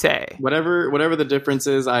 whatever you say. Whatever the difference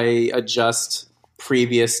is, I adjust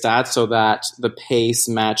previous stats so that the pace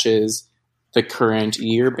matches the current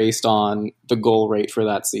year based on the goal rate for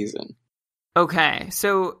that season. Okay,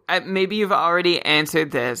 so maybe you've already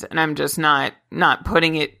answered this, and I'm just not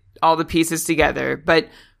putting all the pieces together, but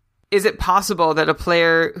is it possible that a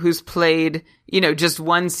player who's played, just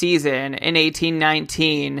one season in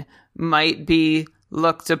 18-19 might be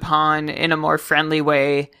looked upon in a more friendly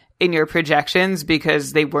way in your projections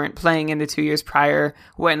because they weren't playing in the 2 years prior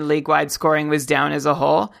when league-wide scoring was down as a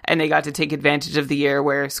whole, and they got to take advantage of the year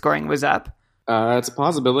where scoring was up? It's a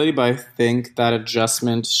possibility, but I think that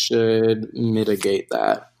adjustment should mitigate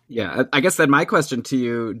that. Yeah, I guess then my question to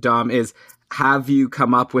you, Dom, is have you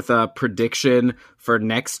come up with a prediction for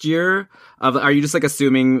next year? Are you just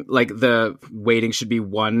assuming the weighting should be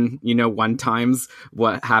one times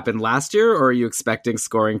what happened last year, or are you expecting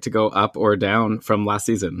scoring to go up or down from last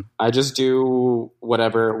season? I just do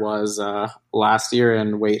whatever it was last year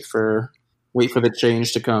and wait for the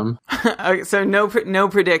change to come. Okay, so no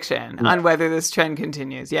prediction on whether this trend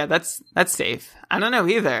continues. Yeah, that's safe. I don't know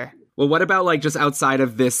either. Well, what about just outside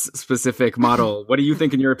of this specific model? What do you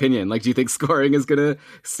think in your opinion? Do you think scoring is going to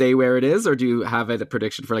stay where it is, or do you have a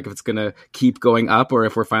prediction for if it's going to keep going up or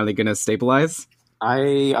if we're finally going to stabilize?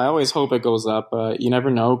 I always hope it goes up. You never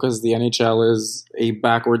know because the NHL is a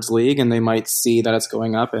backwards league and they might see that it's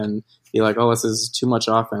going up and be like, oh, this is too much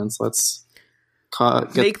offense. Let's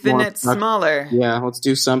make the net smaller. Yeah, let's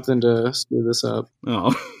do something to screw this up.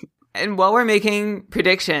 Oh. And while we're making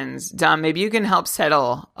predictions, Dom, maybe you can help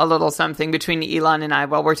settle a little something between Elon and I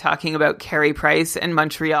while we're talking about Carey Price and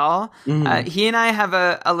Montreal. Mm-hmm. He and I have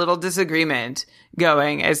a little disagreement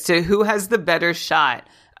going as to who has the better shot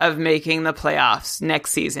of making the playoffs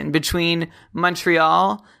next season between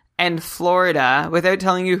Montreal and Florida. Without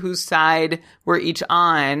telling you whose side we're each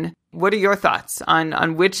on, what are your thoughts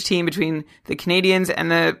on which team between the Canadiens and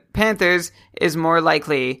the Panthers is more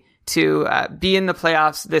likely to be in the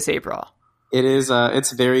playoffs this April? It is.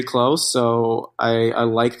 It's very close, so I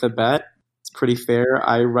like the bet. It's pretty fair.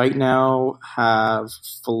 I right now have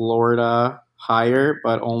Florida higher,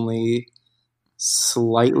 but only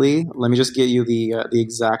slightly. Let me just get you the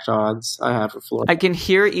exact odds I have for Florida. I can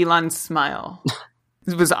hear Elon's smile.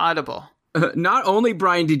 It was audible. Not only,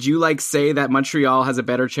 Brian, did you say that Montreal has a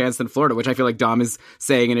better chance than Florida, which I feel like Dom is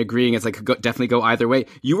saying and agreeing it's definitely go either way.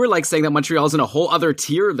 You were saying that Montreal's in a whole other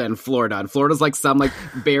tier than Florida, and Florida's some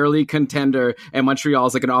barely contender, and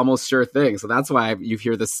Montreal's an almost sure thing. So that's why you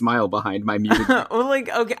hear the smile behind my muted. Well,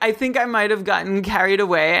 okay, I think I might have gotten carried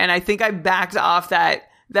away, and I think I backed off that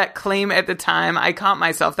claim at the time. I caught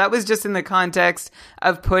myself. That was just in the context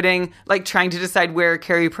of putting, trying to decide where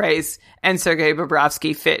Carey Price and Sergei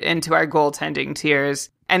Bobrovsky fit into our goaltending tiers.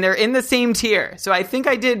 And they're in the same tier. So I think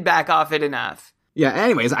I did back off it enough. Yeah,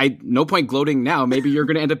 anyways, no point gloating now. Maybe you're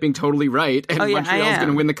going to end up being totally right, and Montreal's going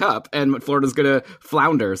to win the cup, and Florida's going to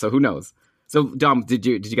flounder, so who knows? So, Dom, did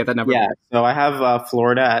you get that number? Yeah, so I have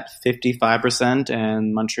Florida at 55%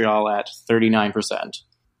 and Montreal at 39%.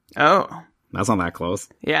 Oh. That's not that close.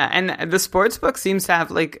 Yeah, and the sportsbook seems to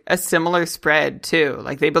have a similar spread too.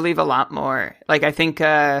 They believe a lot more. I think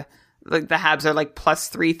the Habs are plus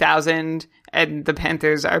 3,000 and the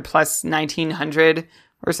Panthers are plus 1,900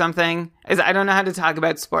 or something. I don't know how to talk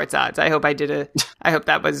about sports odds. I hope I hope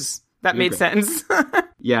that made sense.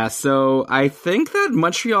 Yeah, so I think that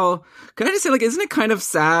Montreal, can I just say, isn't it kind of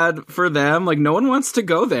sad for them? No one wants to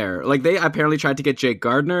go there. They apparently tried to get Jake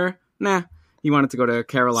Gardner. Nah. He wanted to go to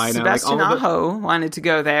Carolina. Sebastian Aho wanted to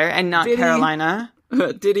go there and not Carolina.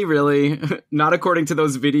 Did he really? Not according to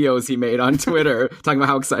those videos he made on Twitter talking about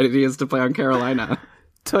how excited he is to play on Carolina.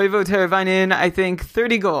 Toivo Teravainen, I think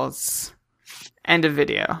 30 goals. End of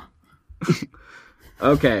video.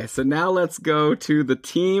 Okay, so now let's go to the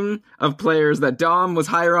team of players that Dom was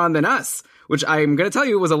higher on than us, which I'm going to tell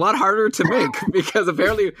you was a lot harder to make because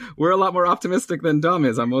apparently we're a lot more optimistic than Dom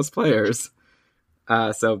is on most players.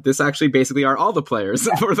 So this actually basically are all the players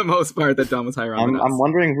for the most part that Dom was higher on. I'm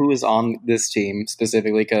wondering who is on this team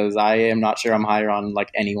specifically because I am not sure I'm higher on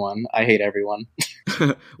anyone. I hate everyone.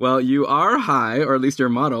 Well, you are high, or at least your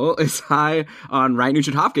model is high on Ryan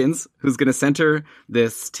Nugent-Hopkins, who's going to center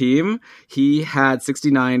this team. He had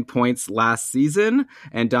 69 points last season,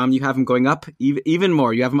 and Dom, you have him going up even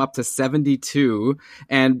more. You have him up to 72,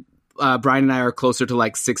 and Brian and I are closer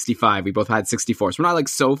to 65. We both had 64. So we're not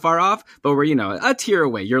so far off, but we're, a tier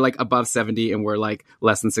away. You're above 70 and we're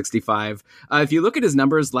less than 65. If you look at his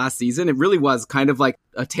numbers last season, it really was kind of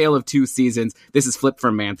a tale of two seasons. This is flipped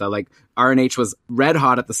from Mantha. RNH was red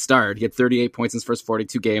hot at the start. He had 38 points in his first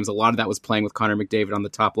 42 games. A lot of that was playing with Connor McDavid on the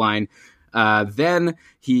top line. Then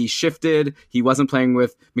he shifted. He wasn't playing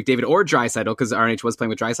with McDavid or Draisaitl because RNH was playing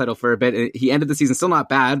with Draisaitl for a bit. He ended the season still not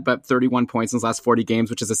bad, but 31 points in his last 40 games,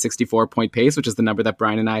 which is a 64-point pace, which is the number that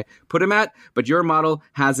Brian and I put him at. But your model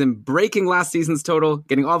has him breaking last season's total,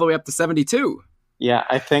 getting all the way up to 72. Yeah,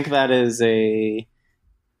 I think that is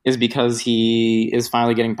because he is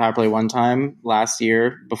finally getting power play 1 time. Last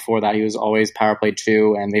year, before that, he was always power play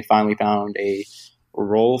 2, and they finally found a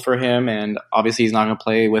role for him. And obviously, he's not going to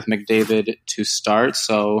play with McDavid to start,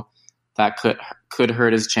 so that could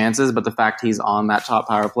hurt his chances. But the fact he's on that top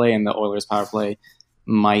power play and the Oilers power play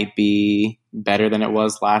might be better than it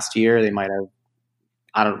was last year. They might have,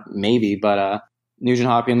 but Nugent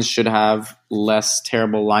Hopkins should have less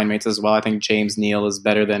terrible line mates as well. I think James Neal is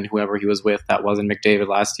better than whoever he was with that wasn't McDavid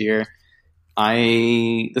last year.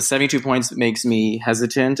 The 72 points makes me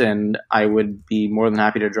hesitant, and I would be more than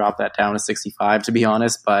happy to drop that down to 65, to be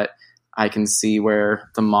honest, but I can see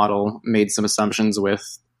where the model made some assumptions with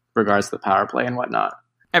regards to the power play and whatnot.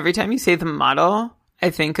 Every time you say the model,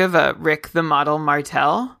 I think of Rick the Model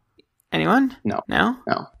Martel. Anyone? No. No?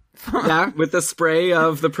 No. Yeah, with the spray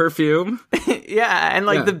of the perfume. Yeah, and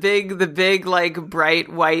the big like bright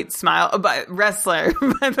white smile. But wrestler,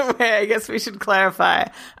 by the way, I guess we should clarify.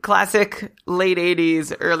 Classic late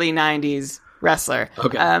 80s, early 90s wrestler.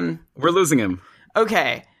 Okay. We're losing him.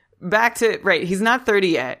 Okay. Back to, right, he's not 30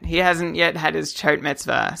 yet. He hasn't yet had his chart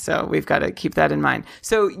mitzvah, so we've got to keep that in mind.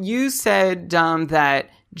 So you said, Dom,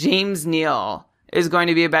 that James Neal is going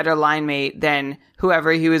to be a better line mate than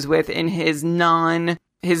whoever he was with in his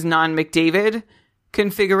non-McDavid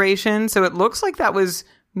configuration. So it looks like that was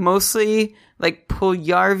mostly like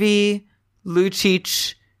Puljujarvi,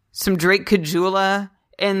 Lucic, some Drake Caggiula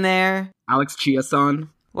in there. Alex Chiasson.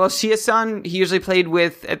 Well, Chiasson, he usually played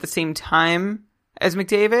with at the same time as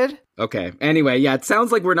McDavid. Okay. Anyway, yeah, it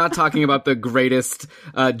sounds like we're not talking about the greatest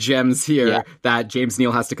gems here that James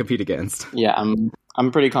Neal has to compete against. Yeah,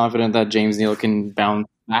 I'm pretty confident that James Neal can bounce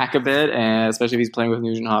back a bit, and especially if he's playing with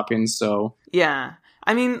Nugent Hopkins. So yeah,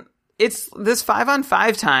 I mean, it's this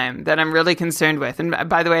 5-on-5 time that I'm really concerned with. And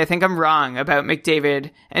by the way, I think I'm wrong about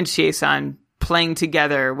McDavid and Chiasson playing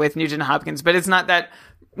together with Nugent Hopkins, but it's not that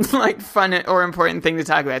like fun or important thing to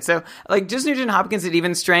talk about. So like just Nugent Hopkins at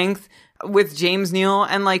even strength with James Neal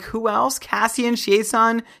and like who else? Cassian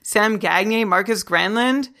Chiasson, Sam Gagner, Marcus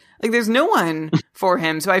Granlund. Like there's no one for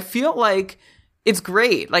him. So I feel like it's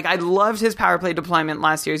great. Like I loved his power play deployment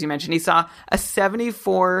last year, as you mentioned. He saw a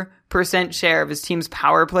 74% share of his team's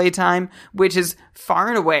power play time, which is far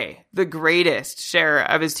and away the greatest share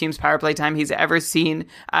of his team's power play time he's ever seen.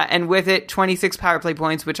 And with it, 26 power play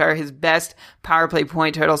points, which are his best power play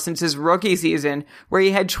point total since his rookie season, where he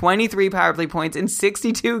had 23 power play points in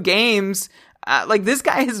 62 games. Like this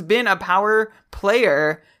guy has been a power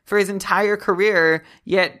player for his entire career,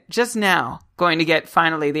 yet just now going to get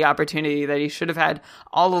finally the opportunity that he should have had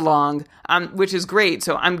all along, which is great.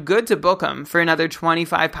 So I'm good to book him for another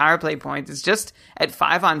 25 power play points. It's just at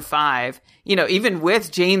 5-on-5, even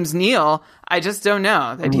with James Neal, I just don't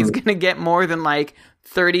know that he's going to get more than like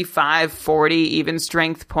 35, 40 even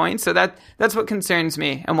strength points. So that's what concerns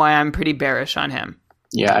me and why I'm pretty bearish on him.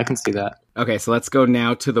 Yeah, I can see that. Okay, so let's go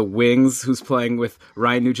now to the Wings, who's playing with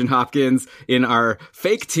Ryan Nugent-Hopkins in our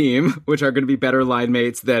fake team, which are going to be better line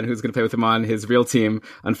mates than who's going to play with him on his real team,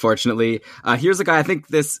 unfortunately. Here's a guy, I think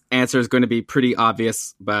this answer is going to be pretty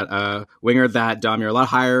obvious, but winger that, Dom, you're a lot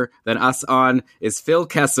higher than us on, is Phil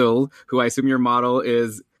Kessel, who I assume your model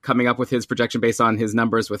is coming up with his projection based on his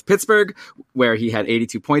numbers with Pittsburgh, where he had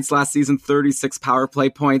 82 points last season, 36 power play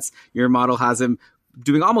points. Your model has him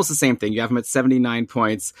doing almost the same thing. You have him at 79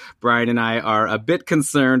 points. Brian and I are a bit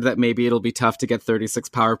concerned that maybe it'll be tough to get 36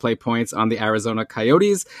 power play points on the Arizona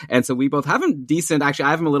Coyotes. And so we both have him decent. Actually,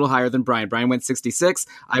 I have him a little higher than Brian. Brian went 66.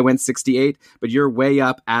 I went 68, but you're way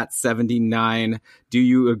up at 79. Do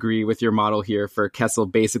you agree with your model here for Kessel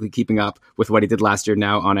basically keeping up with what he did last year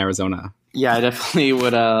now on Arizona? Yeah, I definitely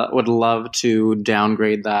would love to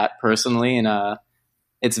downgrade that personally. And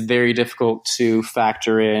it's very difficult to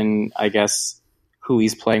factor in, I guess, who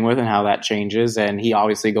he's playing with and how that changes. And he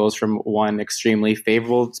obviously goes from one extremely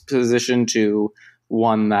favorable position to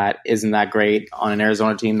one that isn't that great on an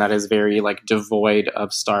Arizona team that is very like devoid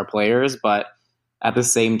of star players. But at the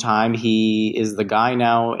same time, he is the guy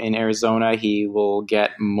now in Arizona. He will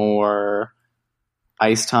get more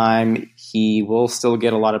ice time. He will still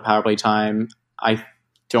get a lot of power play time. I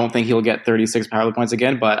don't think he'll get 36 power play points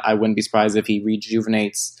again, but I wouldn't be surprised if he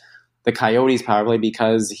rejuvenates the Coyotes power play,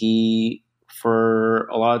 because he, for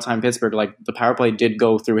a lot of time, Pittsburgh, like the power play did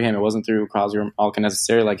go through him. It wasn't through Crosby or Malkin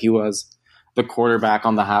necessarily. Like he was the quarterback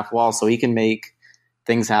on the half wall, so he can make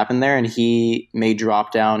things happen there, and he may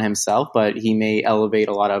drop down himself, but he may elevate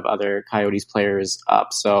a lot of other Coyotes players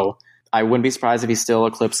up. So I wouldn't be surprised if he still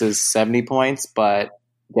eclipses 70 points, but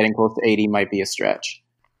getting close to 80 might be a stretch.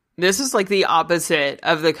 This is like the opposite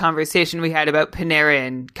of the conversation we had about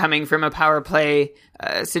Panarin coming from a power play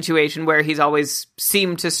situation where he's always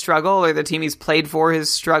seemed to struggle, or the team he's played for has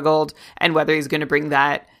struggled, and whether he's going to bring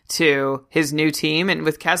that to his new team. And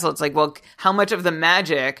with Kessel, it's like, well, how much of the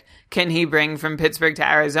magic can he bring from Pittsburgh to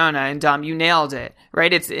Arizona? And Dom, you nailed it,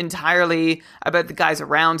 right? It's entirely about the guys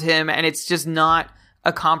around him, and it's just not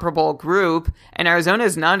a comparable group. And Arizona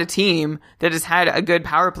is not a team that has had a good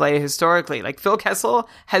power play historically. Like Phil Kessel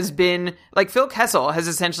has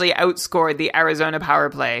essentially outscored the Arizona power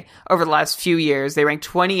play over the last few years. They ranked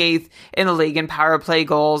 28th in the league in power play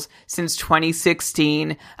goals since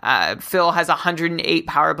 2016. Phil has 108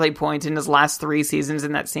 power play points in his last 3 seasons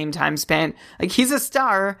in that same time span. Like, he's a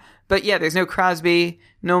star, but yeah, there's no Crosby,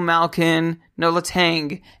 no Malkin, no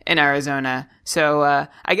Letang in Arizona. So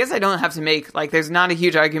I guess I don't have to make, like, there's not a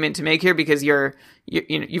huge argument to make here, because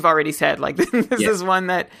you've already said, like, this is one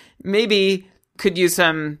that maybe could use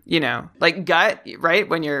some, like, gut, right?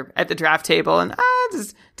 When you're at the draft table and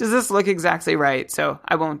does this look exactly right? So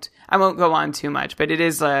I won't go on too much, but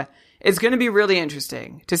it's going to be really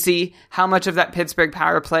interesting to see how much of that Pittsburgh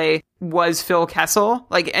power play was Phil Kessel,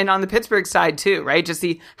 like, and on the Pittsburgh side too, right? Just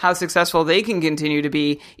see how successful they can continue to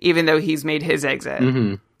be, even though he's made his exit.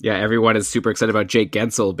 Mm-hmm. Yeah, everyone is super excited about Jake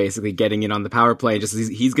Gensel basically getting in on the power play. Just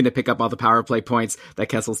he's going to pick up all the power play points that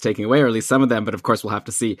Kessel's taking away, or at least some of them. But of course, we'll have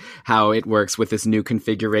to see how it works with this new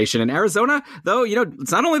configuration. And Arizona, though,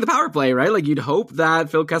 it's not only the power play, right? Like, you'd hope that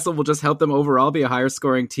Phil Kessel will just help them overall be a higher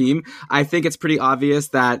scoring team. I think it's pretty obvious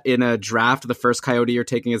that in a draft, the first Coyote you're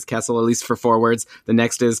taking is Kessel, at least for forwards. The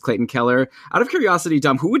next is Clayton Keller. Out of curiosity,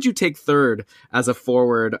 Dom, who would you take third as a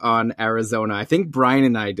forward on Arizona? I think Brian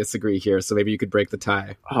and I disagree here, so maybe you could break the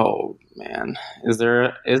tie. Oh man, is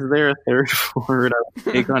there a third forward I would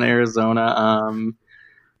take on Arizona?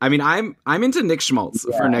 I mean, I'm into Nick Schmaltz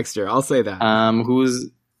for next year. I'll say that. Who's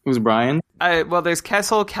Brian? Well, there's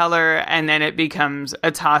Kessel, Keller, and then it becomes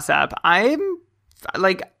a toss up. It's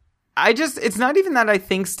not even that I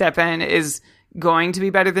think Stepan is going to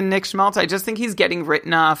be better than Nick Schmaltz. I just think he's getting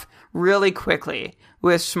written off really quickly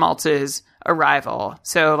with Schmaltz's arrival.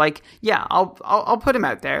 So, like, yeah, I'll put him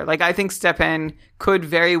out there. Like, I think Stepan could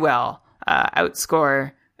very well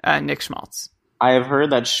outscore Nick Schmaltz. I have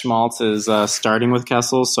heard that Schmaltz is starting with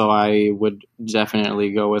Kessel, so I would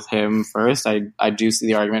definitely go with him first. I do see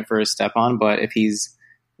the argument for Stepan, but if he's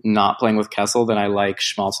not playing with Kessel, then I like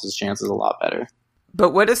Schmaltz's chances a lot better.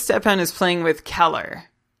 But what if Stepan is playing with Keller?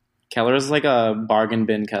 Keller is like a bargain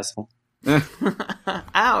bin Kessel.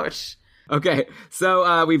 Ouch. Okay, so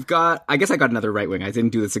I guess I got another right wing. I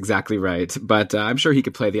didn't do this exactly right, but I'm sure he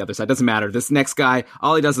could play the other side. Doesn't matter. This next guy,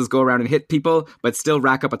 all he does is go around and hit people, but still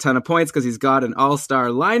rack up a ton of points because he's got an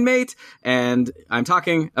all-star line mate. And I'm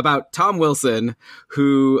talking about Tom Wilson,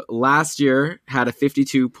 who last year had a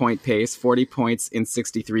 52-point pace, 40 points in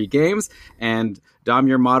 63 games. And Dom,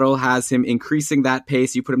 your model has him increasing that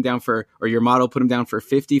pace. Your model put him down for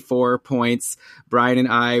 54 points. Brian and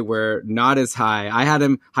I were not as high. I had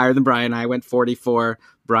him higher than Brian. I went 44.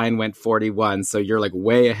 Brian went 41. So you're like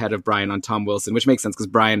way ahead of Brian on Tom Wilson, which makes sense because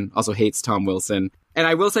Brian also hates Tom Wilson. And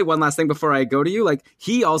I will say one last thing before I go to you. Like,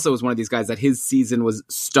 he also was one of these guys that his season was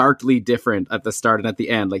starkly different at the start and at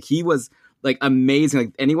the end. Like, he was like amazing.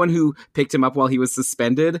 Like, anyone who picked him up while he was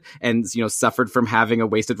suspended and, suffered from having a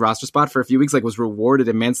wasted roster spot for a few weeks, like, was rewarded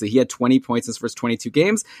immensely. He had 20 points in his first 22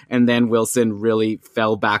 games, and then Wilson really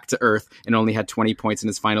fell back to earth and only had 20 points in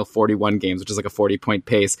his final 41 games, which is like a 40-point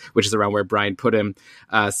pace, which is around where Brian put him.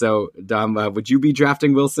 So, Dom, would you be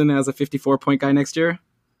drafting Wilson as a 54-point guy next year?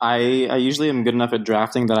 I usually am good enough at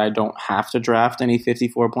drafting that I don't have to draft any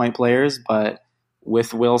 54-point players, but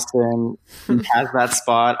with Wilson, he has that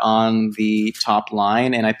spot on the top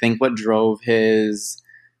line. And I think what drove his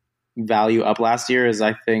value up last year is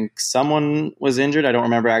I think someone was injured. I don't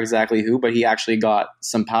remember exactly who, but he actually got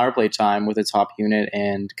some power play time with the top unit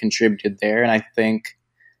and contributed there. And I think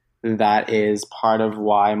that is part of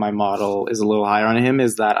why my model is a little higher on him,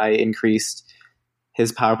 is that I increased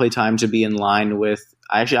his power play time to be in line with,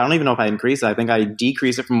 I don't even know if I increased it. I think I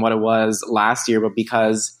decreased it from what it was last year, but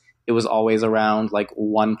because it was always around like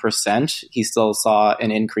 1%, he still saw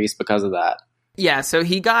an increase because of that. Yeah, so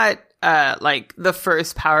he got like the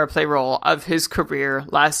first power play role of his career.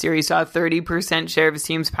 Last year, he saw a 30% share of his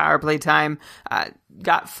team's power play time,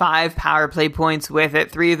 got 5 power play points with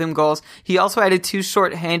it, 3 of them goals. He also added 2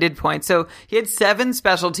 short-handed points. So he had 7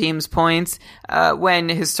 special teams points, when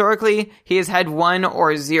historically he has had 1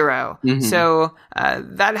 or 0. Mm-hmm. So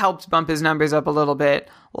that helped bump his numbers up a little bit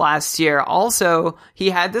last year. Also, he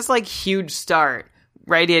had this like huge start.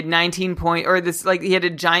 Right, he had 19 points, or this, like, he had a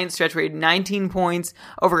giant stretch where he had 19 points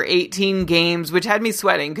over 18 games, which had me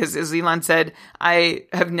sweating, because as Elon said, I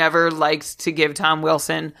have never liked to give Tom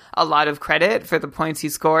Wilson a lot of credit for the points he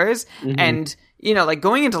scores. Mm-hmm. And, you know, like,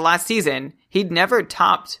 going into last season, he'd never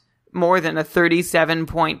topped more than a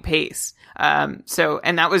 37-point pace. And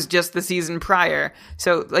that was just the season prior.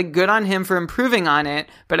 So, like, good on him for improving on it.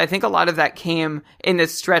 But I think a lot of that came in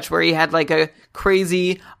this stretch where he had like a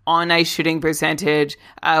crazy on-ice shooting percentage,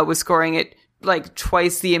 was scoring it like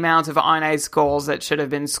twice the amount of on-ice goals that should have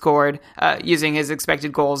been scored, using his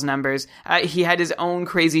expected goals numbers. He had his own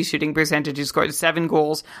crazy shooting percentage. He scored 7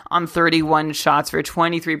 goals on 31 shots for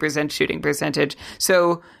 23% shooting percentage.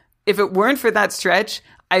 So if it weren't for that stretch,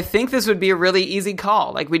 I think this would be a really easy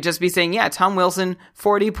call. Like, we'd just be saying, yeah, Tom Wilson,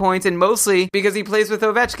 40 points, and mostly because he plays with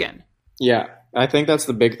Ovechkin. Yeah, I think that's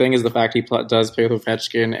the big thing, is the fact he does play with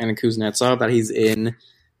Ovechkin and Kuznetsov, that he's in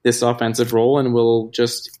this offensive role and will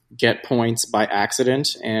just get points by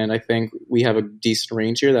accident. And I think we have a decent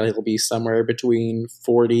range here that he'll be somewhere between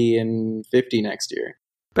 40 and 50 next year.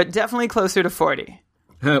 But definitely closer to 40.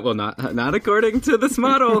 Well, not according to this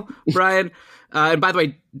model, Brian. And by the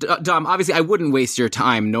way, Dom, obviously I wouldn't waste your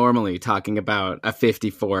time normally talking about a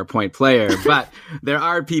 54-point player, but there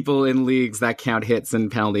are people in leagues that count hits and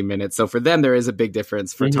penalty minutes. So for them, there is a big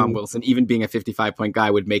difference. For Tom Wilson, even being a 55-point guy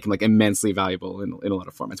would make him like immensely valuable in a lot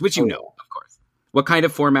of formats, which you know, of course. What kind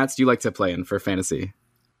of formats do you like to play in for fantasy?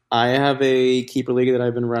 I have a keeper league that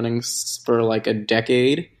I've been running for like a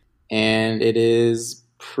decade, and it is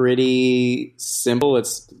pretty simple.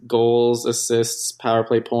 It's goals, assists, power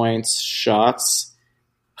play points, shots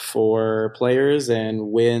for players,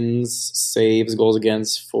 and wins, saves, goals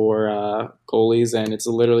against for goalies. And it's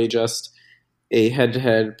literally just a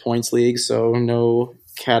head-to-head points league, so no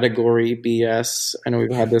category BS. I know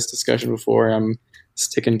we've had this discussion before. I'm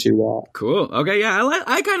sticking to that. Cool. Okay, yeah,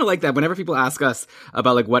 I kind of like that. Whenever people ask us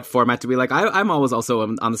about like what format do we like, I'm always also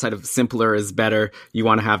on the side of simpler is better. You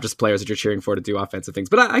want to have just players that you're cheering for to do offensive things.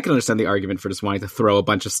 But I can understand the argument for just wanting to throw a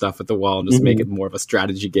bunch of stuff at the wall and just make it more of a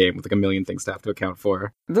strategy game with like a million things to have to account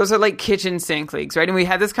for. Those are like kitchen sink leagues, right? And we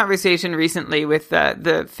had this conversation recently with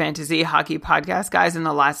the Fantasy Hockey Podcast guys in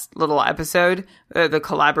the last little episode, the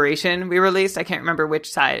collaboration we released. I can't remember which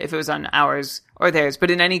side, if it was on ours or theirs. But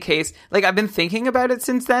in any case, like, I've been thinking about it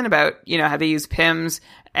since then, about, you know, how they use PIMS.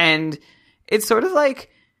 And it's sort of like,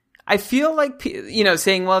 I feel like, you know,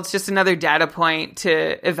 saying, well, it's just another data point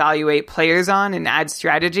to evaluate players on and add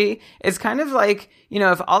strategy. It's kind of like, you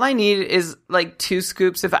know, if all I need is like 2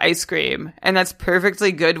 scoops of ice cream, and that's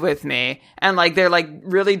perfectly good with me, and like they're like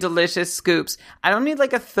really delicious scoops, I don't need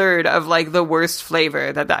like a third of like the worst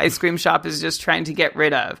flavor that the ice cream shop is just trying to get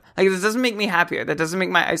rid of. Like, this doesn't make me happier. That doesn't make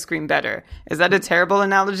my ice cream better. Is that a terrible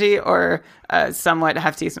analogy, or somewhat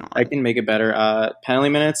half-decent one? I can make it better. Penalty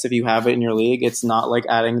minutes, if you have it in your league, it's not like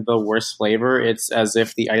adding the worst flavor. It's as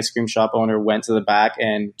if the ice cream shop owner went to the back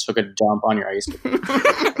and took a dump on your ice cream.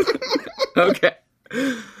 Okay.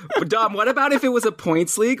 But Dom, what about if it was a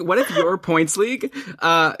points league? What if your points league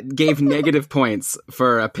gave negative points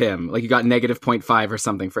for a PIM? Like, you got negative 0.5 or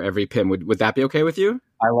something for every PIM. Would that be okay with you?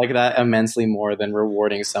 I like that immensely more than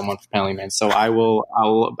rewarding someone for penalty minutes. So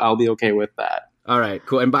I'll be okay with that. All right,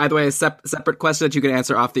 cool. And by the way, a separate question that you can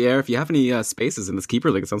answer off the air. If you have any spaces in this keeper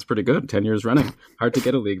league, it sounds pretty good. 10 years running. Hard to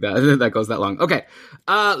get a league that goes that long. Okay,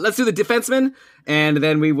 let's do the defenseman, and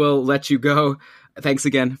then we will let you go. Thanks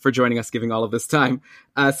again for joining us, giving all of this time.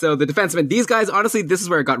 So the defensemen, these guys, honestly, this is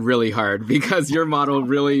where it got really hard because your model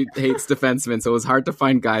really hates defensemen. So it was hard to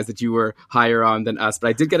find guys that you were higher on than us. But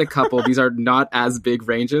I did get a couple. These are not as big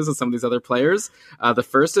ranges as some of these other players. The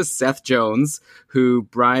first is Seth Jones, who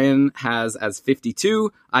Brian has as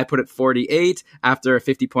 52. I put it 48 after a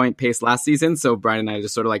 50-point pace last season. So Brian and I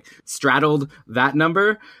just sort of like straddled that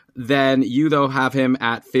number. Then you, though, have him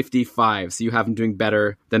at 55. So you have him doing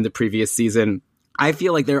better than the previous season. I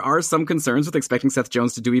feel like there are some concerns with expecting Seth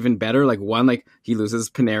Jones to do even better. Like, one, like, he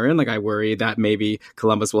loses Panarin. Like, I worry that maybe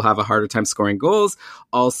Columbus will have a harder time scoring goals.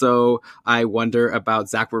 Also, I wonder about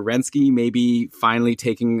Zach Werenski maybe finally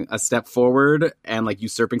taking a step forward and like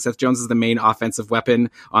usurping Seth Jones as the main offensive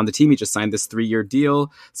weapon on the team. He just signed this 3-year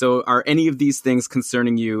deal. So are any of these things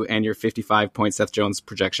concerning you and your 55-point Seth Jones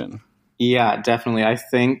projection? Yeah, definitely. I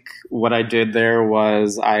think what I did there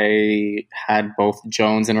was I had both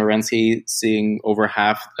Jones and Werenski seeing over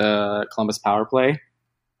half the Columbus power play.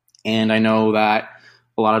 And I know that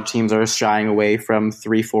a lot of teams are shying away from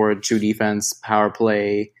 3-4, 2 defense power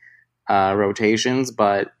play rotations.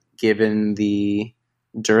 But given the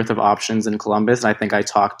dearth of options in Columbus, I think I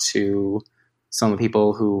talked to some of the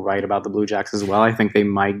people who write about the Blue Jackets as well. I think they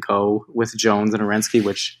might go with Jones and Werenski,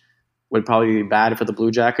 which would probably be bad for the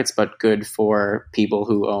Blue Jackets, but good for people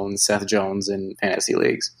who own Seth Jones in fantasy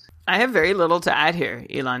leagues. I have very little to add here,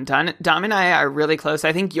 Elon. Dom and I are really close.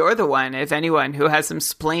 I think you're the one, if anyone, who has some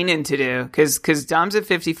splaining to do, because Dom's at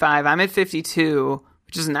 55, I'm at 52,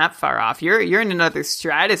 which isn't that far off. You're in another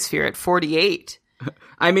stratosphere at 48.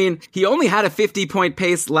 I mean, he only had a 50-point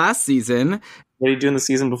pace last season. What did he do in the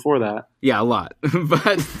season before that? Yeah, a lot.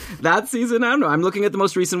 But that season, I don't know. I'm looking at the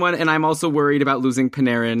most recent one, and I'm also worried about losing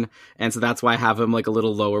Panarin, and so that's why I have him like a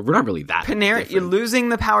little lower. We're not really that Panarin, different. you're losing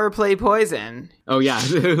the power play poison. Oh, yeah.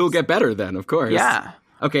 He'll get better then, of course. Yeah.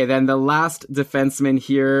 Okay, then the last defenseman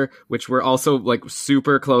here, which we're also like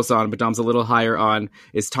super close on, but Dom's a little higher on,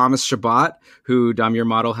 is Thomas Chabot, who, Dom, your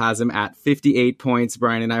model has him at 58 points.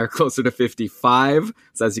 Brian and I are closer to 55.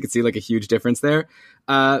 So as you can see, like a huge difference there.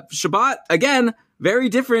 Chabot, again, very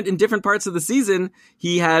different in different parts of the season.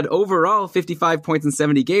 He had overall 55 points in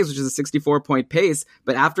 70 games, which is a 64-point pace.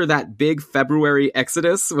 But after that big February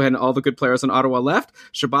exodus, when all the good players in Ottawa left,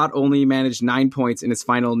 Chabot only managed 9 points in his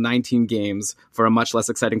final 19 games for a much less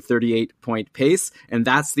exciting 38-point pace. And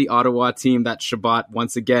that's the Ottawa team that Chabot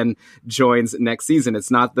once again joins next season.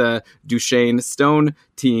 It's not the Duchesne Stone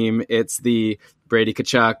team. It's the Brady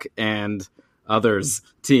Tkachuk and others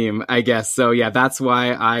team, I guess. So yeah, that's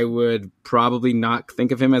why I would probably not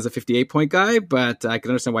think of him as a 58-point guy, but I can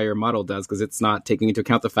understand why your model does, because it's not taking into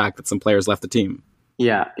account the fact that some players left the team.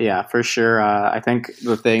 Yeah, for sure. I think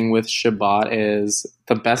the thing with Chabot is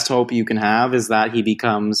the best hope you can have is that he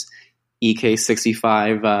becomes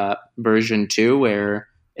EK65 version 2, where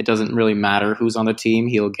it doesn't really matter who's on the team.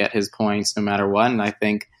 He'll get his points no matter what. And I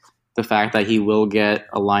think the fact that he will get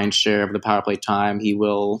a lion's share of the power play time, he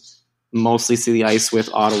will mostly see the ice with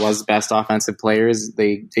Ottawa's best offensive players.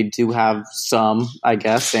 They do have some, I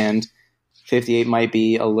guess, and 58 might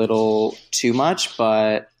be a little too much,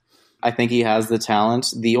 but I think he has the talent.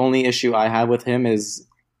 The only issue I have with him is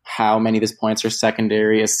how many of his points are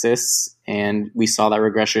secondary assists, and we saw that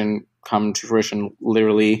regression come to fruition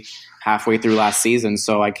literally halfway through last season,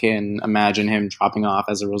 so I can imagine him dropping off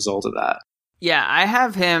as a result of that. Yeah, I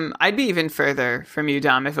have him. I'd be even further from you,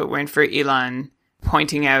 Dom, if it weren't for Elon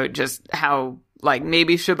pointing out just how, like,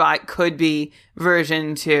 maybe Chabot could be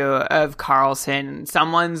version 2 of Karlsson.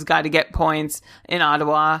 Someone's got to get points in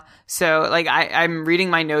Ottawa. So, like, I'm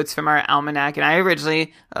reading my notes from our almanac, and I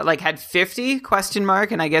originally, had 50 ?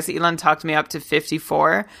 And I guess Elon talked me up to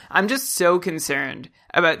 54. I'm just so concerned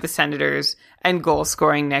about the Senators and goal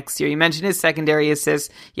scoring next year. You mentioned his secondary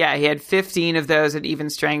assists. Yeah, he had 15 of those at even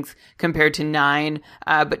strength compared to 9,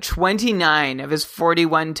 but 29 of his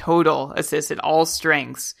 41 total assists at all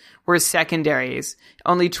strengths were secondaries.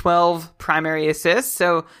 Only 12 primary assists.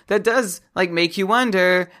 So that does make you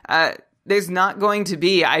wonder, there's not going to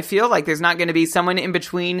be, I feel like there's not going to be someone in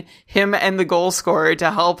between him and the goal scorer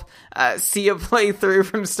to help see a play through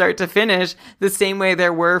from start to finish the same way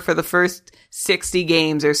there were for the first 60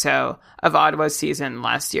 games or so of Ottawa's season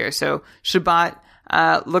last year. So Chabot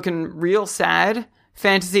looking real sad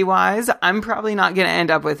fantasy-wise. I'm probably not going to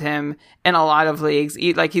end up with him in a lot of leagues.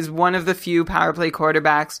 He's one of the few power play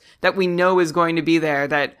quarterbacks that we know is going to be there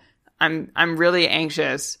that I'm really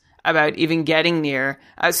anxious about even getting near.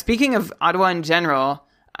 Speaking of Ottawa in general,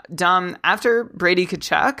 Dom, after Brady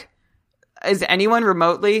Tkachuk, is anyone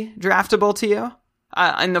remotely draftable to you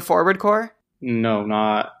in the forward core? No,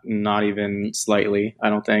 not even slightly,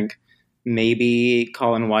 I don't think. Maybe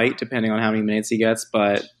Colin White, depending on how many minutes he gets,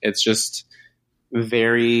 but it's just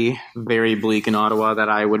very, very bleak in Ottawa that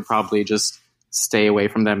I would probably just stay away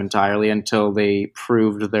from them entirely until they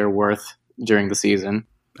proved their worth during the season.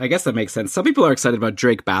 I guess that makes sense. Some people are excited about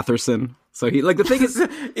Drake Batherson. So he, the thing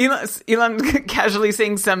is, Elon casually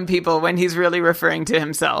saying some people when he's really referring to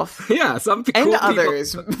himself. Yeah, some people and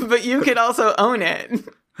others, but you could also own it.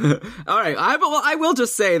 All right. I will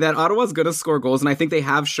just say that Ottawa's going to score goals, and I think they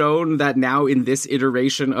have shown that now in this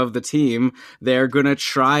iteration of the team, they're going to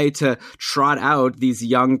try to trot out these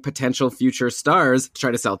young potential future stars to try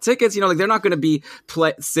to sell tickets. They're not going to be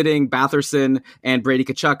sitting Batherson and Brady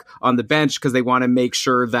Tkachuk on the bench because they want to make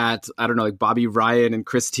sure that, Bobby Ryan and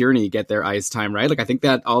Chris Tierney get their ice time, right? I think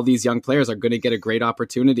that all these young players are going to get a great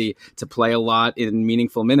opportunity to play a lot in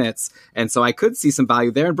meaningful minutes. And so I could see some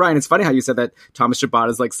value there. And Brian, it's funny how you said that Thomas Chabot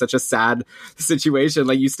is like such a sad situation.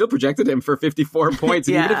 Like you still projected him for 54 points.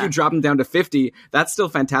 And even if you drop him down to 50, that's still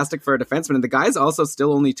fantastic for a defenseman. And the guy's also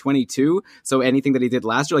still only 22. So anything that he did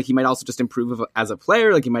last year, like he might also just improve as a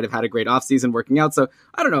player. Like he might have had a great offseason working out. So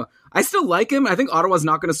I don't know. I still like him. I think Ottawa's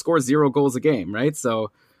not going to score 0 goals a game, right?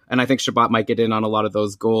 So, and I think Chabot might get in on a lot of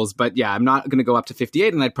those goals. But yeah, I'm not going to go up to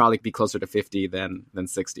 58, and I'd probably be closer to 50 than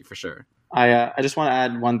 60 for sure. I just want to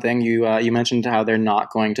add one thing. You mentioned how they're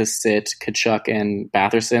not going to sit Tkachuk and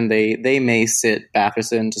Batherson. They may sit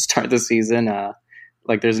Batherson to start the season.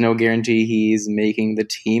 Like there's no guarantee he's making the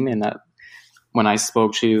team. And that when I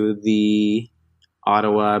spoke to the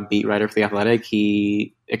Ottawa beat writer for The Athletic,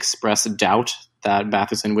 he expressed doubt that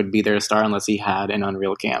Batherson would be there to start unless he had an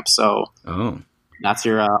unreal camp. So that's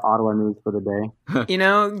your Ottawa news for the day. You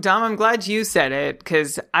know, Dom, I'm glad you said it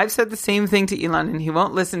because I've said the same thing to Elon and he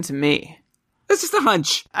won't listen to me. It's just a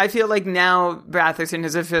hunch. I feel like now Batherson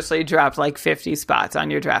has officially dropped like 50 spots on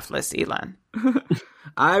your draft list, Elon.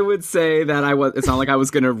 I would say that it's not like I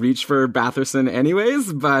was going to reach for Batherson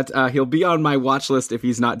anyways, but he'll be on my watch list if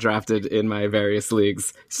he's not drafted in my various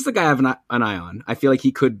leagues. He's just a guy I have an eye on. I feel like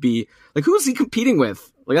he could be, like, who is he competing with?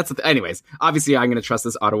 Like, that's anyways, obviously I'm going to trust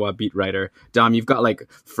this Ottawa beat writer. Dom, you've got like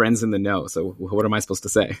friends in the know. So what am I supposed to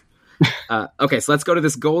say? Okay, so let's go to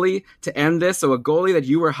this goalie to end this. So a goalie that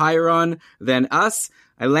you were higher on than us.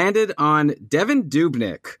 I landed on Devan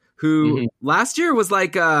Dubnyk, who last year was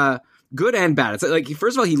like good and bad. It's like,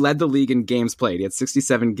 first of all, he led the league in games played. He had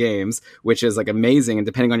 67 games, which is like amazing. And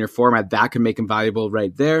depending on your format, that could make him valuable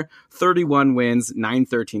right there. 31 wins,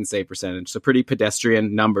 913 save percentage. So pretty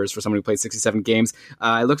pedestrian numbers for someone who played 67 games.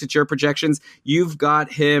 I looked at your projections. You've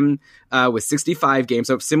got him with 65 games.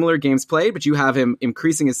 So similar games played, but you have him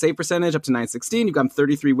increasing his save percentage up to 916. You've got him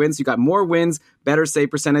 33 wins. You got more wins, better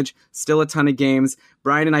save percentage, still a ton of games.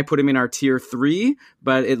 Brian and I put him in our tier 3,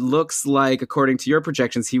 but it looks like, according to your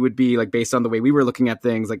projections, he would be, like, based on the way we were looking at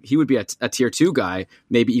things, like he would be a tier 2 guy,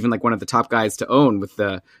 maybe even like one of the top guys to own with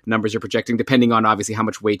the numbers you're projecting, depending on obviously how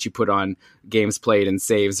much weight you put on games played and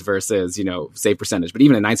saves versus, you know, save percentage. But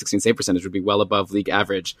even a 916 save percentage would be well above league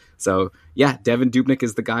average. So yeah, Devan Dubnyk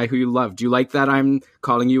is the guy who you love. Do you like that I'm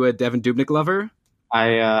calling you a Devan Dubnyk lover?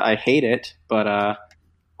 I hate it, but I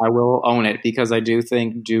will own it because I do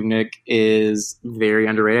think Dubnyk is very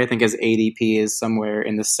underrated. I think his ADP is somewhere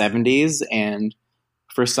in the 70s, and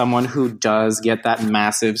for someone who does get that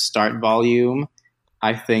massive start volume,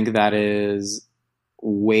 I think that is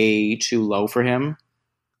way too low for him.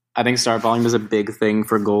 I think start volume is a big thing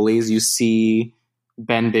for goalies. You see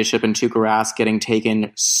Ben Bishop and Tuukka Rask getting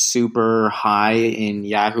taken super high in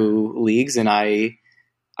Yahoo leagues, and I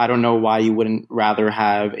don't know why you wouldn't rather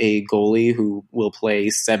have a goalie who will play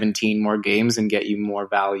 17 more games and get you more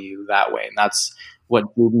value that way. And that's what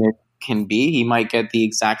Dubnyk can be. He might get the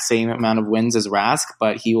exact same amount of wins as Rask,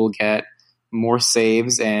 but he will get more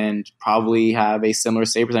saves and probably have a similar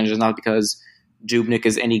save percentage. It's not because Dubnyk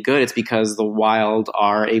is any good. It's because the Wild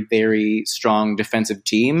are a very strong defensive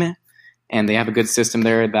team, and they have a good system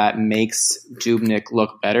there that makes Dubnyk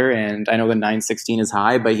look better. And I know the 916 is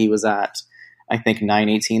high, but he was at, I think,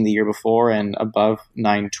 918 the year before and above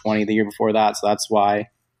 920 the year before that. So that's why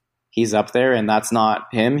he's up there, and that's not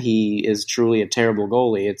him. He is truly a terrible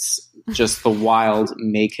goalie. It's just the Wild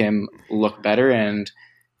make him look better, and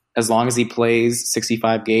as long as he plays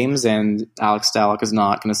 65 games and Alex Stalock is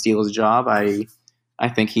not going to steal his job, I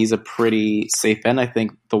think he's a pretty safe bet. I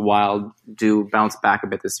think the Wild do bounce back a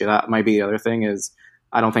bit this year. That might be the other thing, is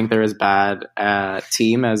I don't think they're as bad a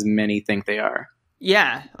team as many think they are.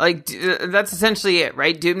 Yeah, like that's essentially it,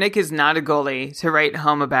 right? Dubnyk is not a goalie to write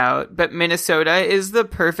home about, but Minnesota is the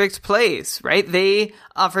perfect place, right? They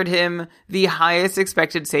offered him the highest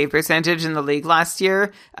expected save percentage in the league last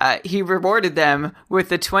year. He rewarded them with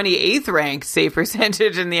the 28th ranked save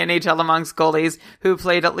percentage in the NHL amongst goalies who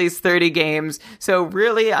played at least 30 games. So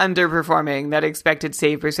really underperforming that expected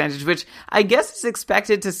save percentage, which I guess is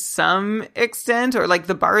expected to some extent, or like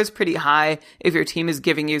the bar is pretty high if your team is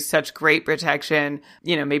giving you such great protection.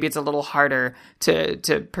 You know, maybe it's a little harder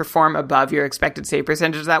to perform above your expected save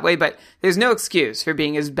percentage that way, but there's no excuse for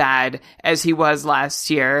being as bad as he was last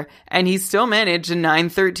year, and he still managed a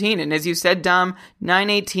 913. And as you said, Dom,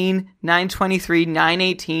 918, 923,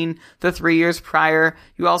 918 the 3 years prior.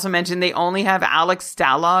 You also mentioned they only have Alex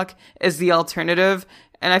Stalock as the alternative,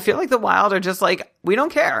 and I feel like the Wild are just like, we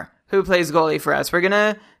don't care who plays goalie for us. We're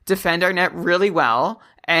gonna defend our net really well,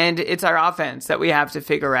 and it's our offense that we have to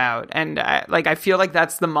figure out. And I feel like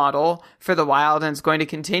that's the model for the Wild, and it's going to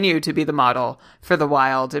continue to be the model for the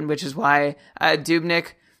Wild, and which is why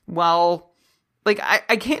Dubnyk, while like,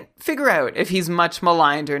 I can't figure out if he's much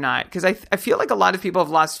maligned or not, because I feel like a lot of people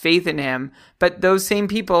have lost faith in him, but those same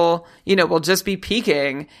people, will just be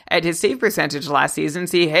peeking at his save percentage last season and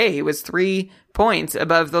see, hey, he was 3 points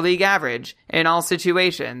above the league average in all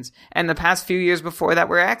situations. And the past few years before that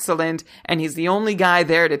were excellent, and he's the only guy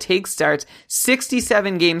there to take starts.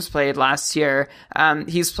 67 games played last year.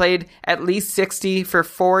 He's played at least 60 for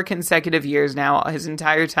 4 consecutive years now, his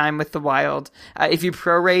entire time with the Wild. If you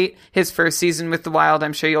prorate his first season with the Wild,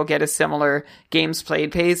 I'm sure you'll get a similar games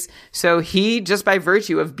played pace. So he, just by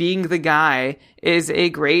virtue of being the guy, is a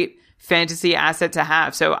great fantasy asset to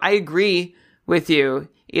have. So I agree with you,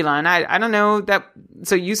 Elon. I don't know that.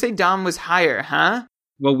 So you say Dom was higher, huh?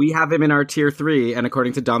 Well, we have him in our tier 3, and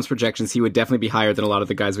according to Dom's projections, he would definitely be higher than a lot of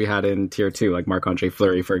the guys we had in tier 2, like Marc-Andre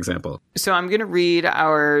Fleury, for example. So I'm going to read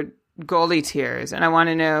our goalie tiers, and I want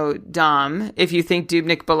to know, Dom, if you think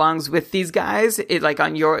Dubnyk belongs with these guys,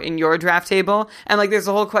 in your draft table. And like, there's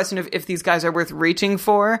a whole question of if these guys are worth reaching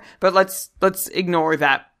for, but let's ignore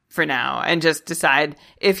that for now and just decide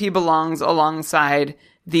if he belongs alongside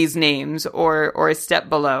these names or a step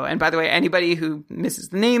below. And by the way, anybody who misses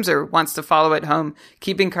the names or wants to follow at home,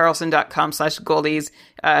 keepingkarlsson.com/goalies.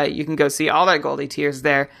 You can go see all our goalie tiers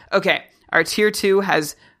there. Okay. Our tier 2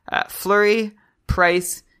 has Fleury,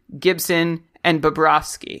 Price, Gibson, and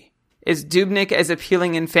Bobrovsky. Is Dubnyk as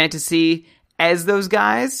appealing in fantasy as those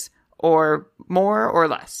guys, or more or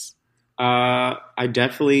less? I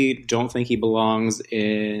definitely don't think he belongs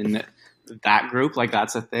in that group. Like,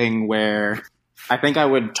 that's a thing where I think I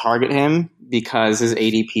would target him because his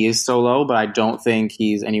ADP is so low, but I don't think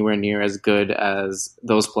he's anywhere near as good as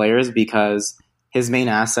those players because his main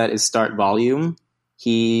asset is start volume.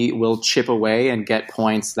 He will chip away and get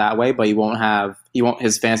points that way, but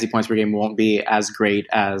his fantasy points per game won't be as great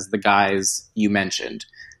as the guys you mentioned.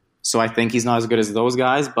 So I think he's not as good as those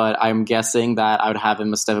guys, but I'm guessing that I would have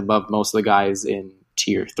him a step above most of the guys in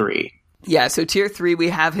tier 3. Yeah, so tier 3, we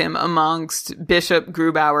have him amongst Bishop,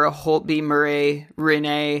 Grubauer, Holtby, Murray,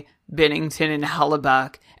 Rene, Binnington, and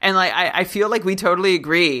Hellebuck. And like, I feel like we totally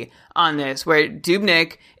agree on this, where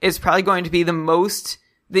Dubnyk is probably going to be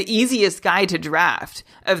the easiest guy to draft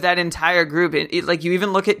of that entire group. Like, you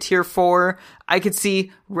even look at tier 4, I could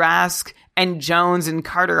see Rask and Jones and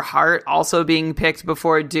Carter Hart also being picked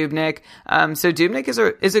before Dubnyk. So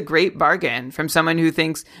Dubnyk is a great bargain from someone who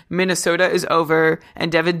thinks Minnesota is over and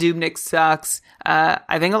Devin Dubnyk sucks.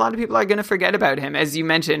 I think a lot of people are going to forget about him. As you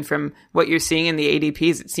mentioned, from what you're seeing in the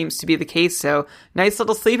ADPs, it seems to be the case. So nice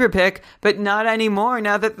little sleeper pick, but not anymore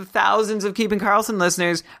now that the thousands of Keeping Karlsson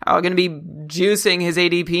listeners are going to be juicing his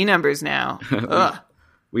ADP numbers now.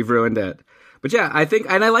 We've ruined it. But yeah, I think,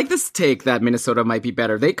 and I like this take that Minnesota might be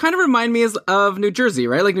better. They kind of remind me of New Jersey,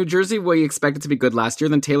 right? Like New Jersey, we expected to be good last year.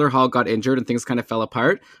 Then Taylor Hall got injured and things kind of fell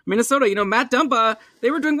apart. Minnesota, Matt Dumba,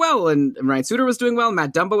 they were doing well, and Ryan Suter was doing well.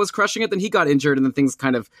 Matt Dumba was crushing it. Then he got injured, and then things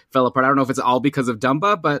kind of fell apart. I don't know if it's all because of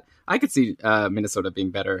Dumba, but I could see Minnesota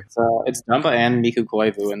being better. So it's Dumba and Mikko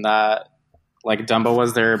Koivu, and that, like, Dumba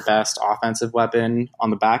was their best offensive weapon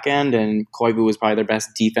on the back end, and Koivu was probably their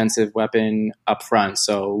best defensive weapon up front.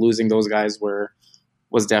 So losing those guys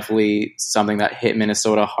was definitely something that hit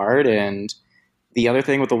Minnesota hard. And the other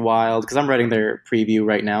thing with the Wild, because I'm writing their preview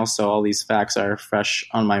right now, so all these facts are fresh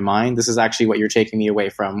on my mind. This is actually what you're taking me away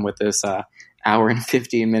from with this hour and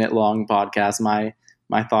 15-minute long podcast, my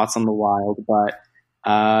thoughts on the Wild. But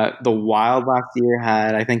the Wild last year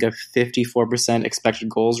had, I think, a 54% expected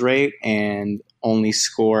goals rate and only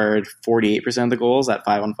scored 48% of the goals at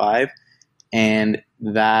 5-on-5. And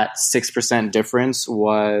that 6% difference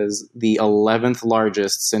was the 11th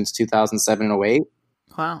largest since 2007 and 08.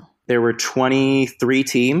 Wow. There were 23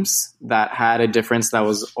 teams that had a difference that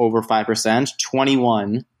was over 5%.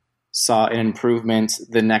 21 saw an improvement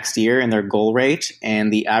the next year in their goal rate,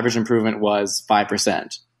 and the average improvement was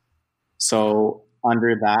 5%. So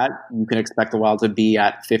under that, you can expect the Wild to be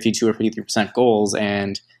at 52 or 53% goals,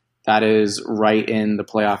 and that is right in the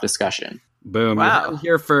playoff discussion. Boom. Wow.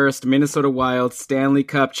 Here first, Minnesota Wild Stanley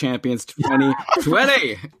Cup champions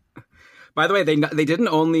 2020. By the way, they didn't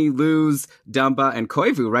only lose Dumba and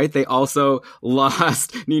Koivu, right? They also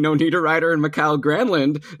lost Nino Niederreiter and Mikael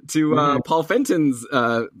Granlund to Paul Fenton's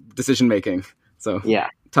decision-making. So, yeah,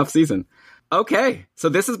 tough season. Okay, so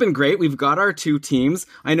this has been great. We've got our 2 teams.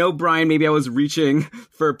 I know, Brian, maybe I was reaching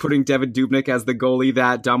for putting Devin Dubnyk as the goalie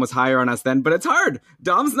that Dom was higher on us then, but it's hard.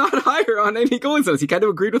 Dom's not higher on any goalies than us. He kind of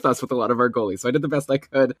agreed with us with a lot of our goalies, so I did the best I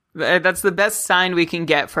could. That's the best sign we can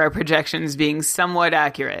get for our projections being somewhat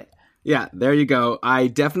accurate. Yeah, there you go. I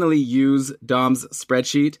definitely use Dom's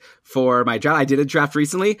spreadsheet for my draft. I did a draft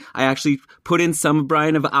recently. I actually put in some,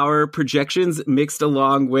 Brian, of our projections mixed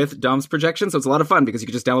along with Dom's projections. So it's a lot of fun because you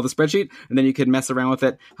can just download the spreadsheet and then you can mess around with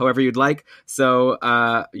it however you'd like. So,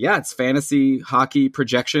 yeah, it's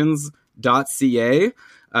fantasyhockeyprojections.ca.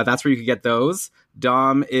 That's where you can get those.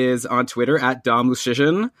 Dom is on Twitter at Dom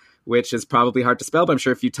Luszczyszyn, which is probably hard to spell, but I'm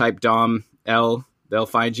sure if you type Dom L, they'll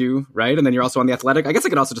find you, right? And then you're also on The Athletic. I guess I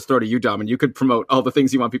could also just throw to you, Dom, and you could promote all the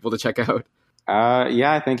things you want people to check out.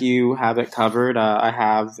 Yeah, I think you have it covered. I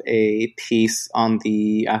have a piece on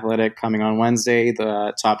The Athletic coming on Wednesday,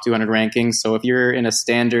 the top 200 rankings. So if you're in a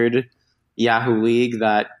standard Yahoo league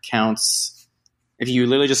that counts, if you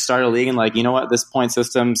literally just start a league and like, you know what, this point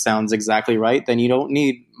system sounds exactly right, then you don't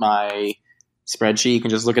need my spreadsheet. You can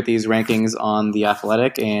just look at these rankings on The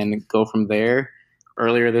Athletic and go from there.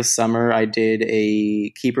 Earlier this summer, I did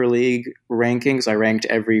a keeper league rankings. I ranked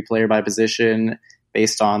every player by position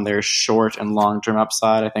based on their short and long-term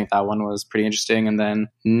upside. I think that one was pretty interesting. And then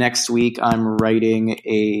next week, I'm writing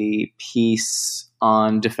a piece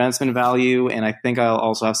on defenseman value. And I think I'll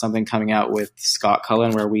also have something coming out with Scott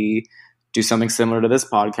Cullen where we do something similar to this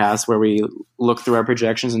podcast, where we look through our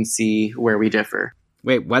projections and see where we differ.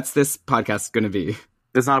 Wait, what's this podcast going to be?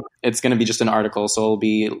 It's going to be just an article. So it'll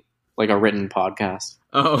be like a written podcast.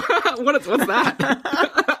 Oh, what's that?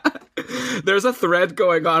 There's a thread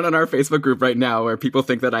going on our Facebook group right now where people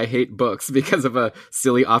think that I hate books because of a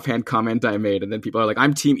silly offhand comment I made. And then people are like,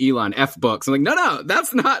 I'm Team Elon, F books. I'm like, no,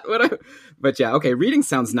 that's not what I... But yeah, okay, reading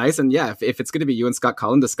sounds nice. And yeah, if it's going to be you and Scott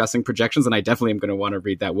Cullen discussing projections, then I definitely am going to want to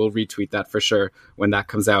read that. We'll retweet that for sure when that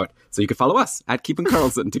comes out. So you can follow us at Keeping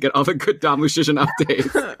Karlsson to get all the good Dom Luszczyszyn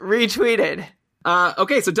updates. Retweeted.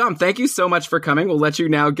 Okay, so Dom, thank you so much for coming. We'll let you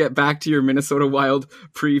now get back to your Minnesota Wild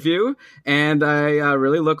preview. And I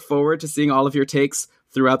really look forward to seeing all of your takes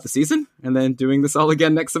throughout the season and then doing this all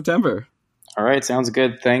again next September. All right, sounds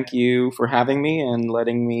good. Thank you for having me and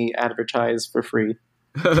letting me advertise for free.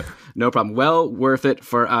 No problem. Well worth it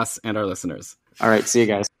for us and our listeners. All right, see you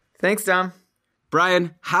guys. Thanks, Dom.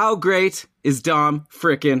 Brian, how great is Dom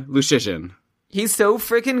frickin' Luszczyszyn? He's so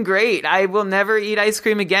freaking great. I will never eat ice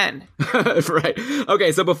cream again. Right.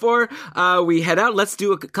 Okay, so before we head out, let's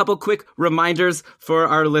do a couple quick reminders for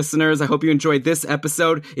our listeners. I hope you enjoyed this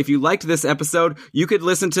episode. If you liked this episode, you could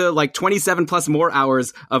listen to like 27 plus more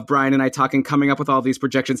hours of Brian and I talking, coming up with all these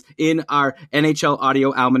projections in our NHL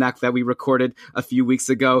Audio Almanac that we recorded a few weeks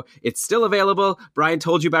ago. It's still available. Brian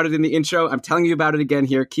told you about it in the intro. I'm telling you about it again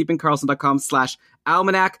here.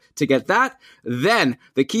 KeepingKarlsson.com/Almanac to get that. Then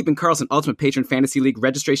the Keeping Karlsson Ultimate Patron Fantasy League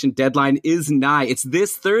registration deadline is nigh. It's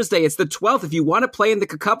this Thursday. It's the 12th. If you want to play in the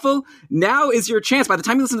Cupful, now is your chance. By the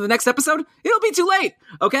time you listen to the next episode, it'll be too late.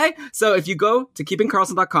 Okay? So if you go to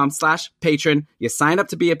keepingkarlsson.com/patron, you sign up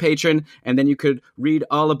to be a patron, and then you could read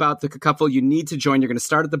all about the Cupful. You need to join. You're going to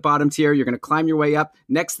start at the bottom tier. You're going to climb your way up.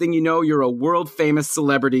 Next thing you know, you're a world famous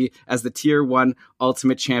celebrity as the Tier 1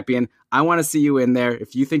 Ultimate Champion. I want to see you in there.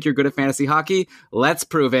 If you think you're good at fantasy hockey, let's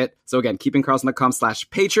prove it. So again,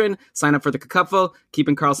 keepingkarlsson.com/patron. Sign up for the Cupful.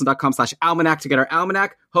 keepingkarlsson.com/almanac to get our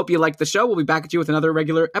almanac. Hope you liked the show. We'll be back at you with another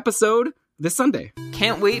regular episode this Sunday.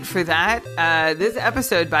 Can't wait for that. This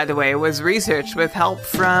episode, by the way, was researched with help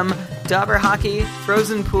from Dobber Hockey,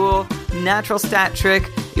 Frozen Pool, Natural Stat Trick,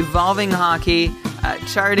 Evolving Hockey,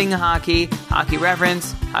 Charting Hockey, Hockey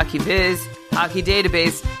Reference, Hockey Viz, Hockey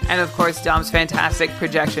Database, and of course Dom's fantastic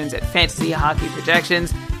projections at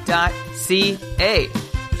fantasyhockeyprojections.ca.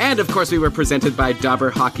 And of course we were presented by Dobber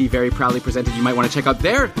Hockey, very proudly presented. You might want to check out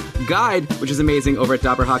their guide, which is amazing, over at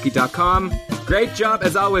dobberhockey.com. Great job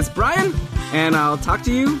as always, Brian, and I'll talk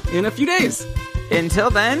to you in a few days. Until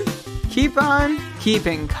then, keep on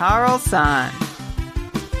keeping Karlsson.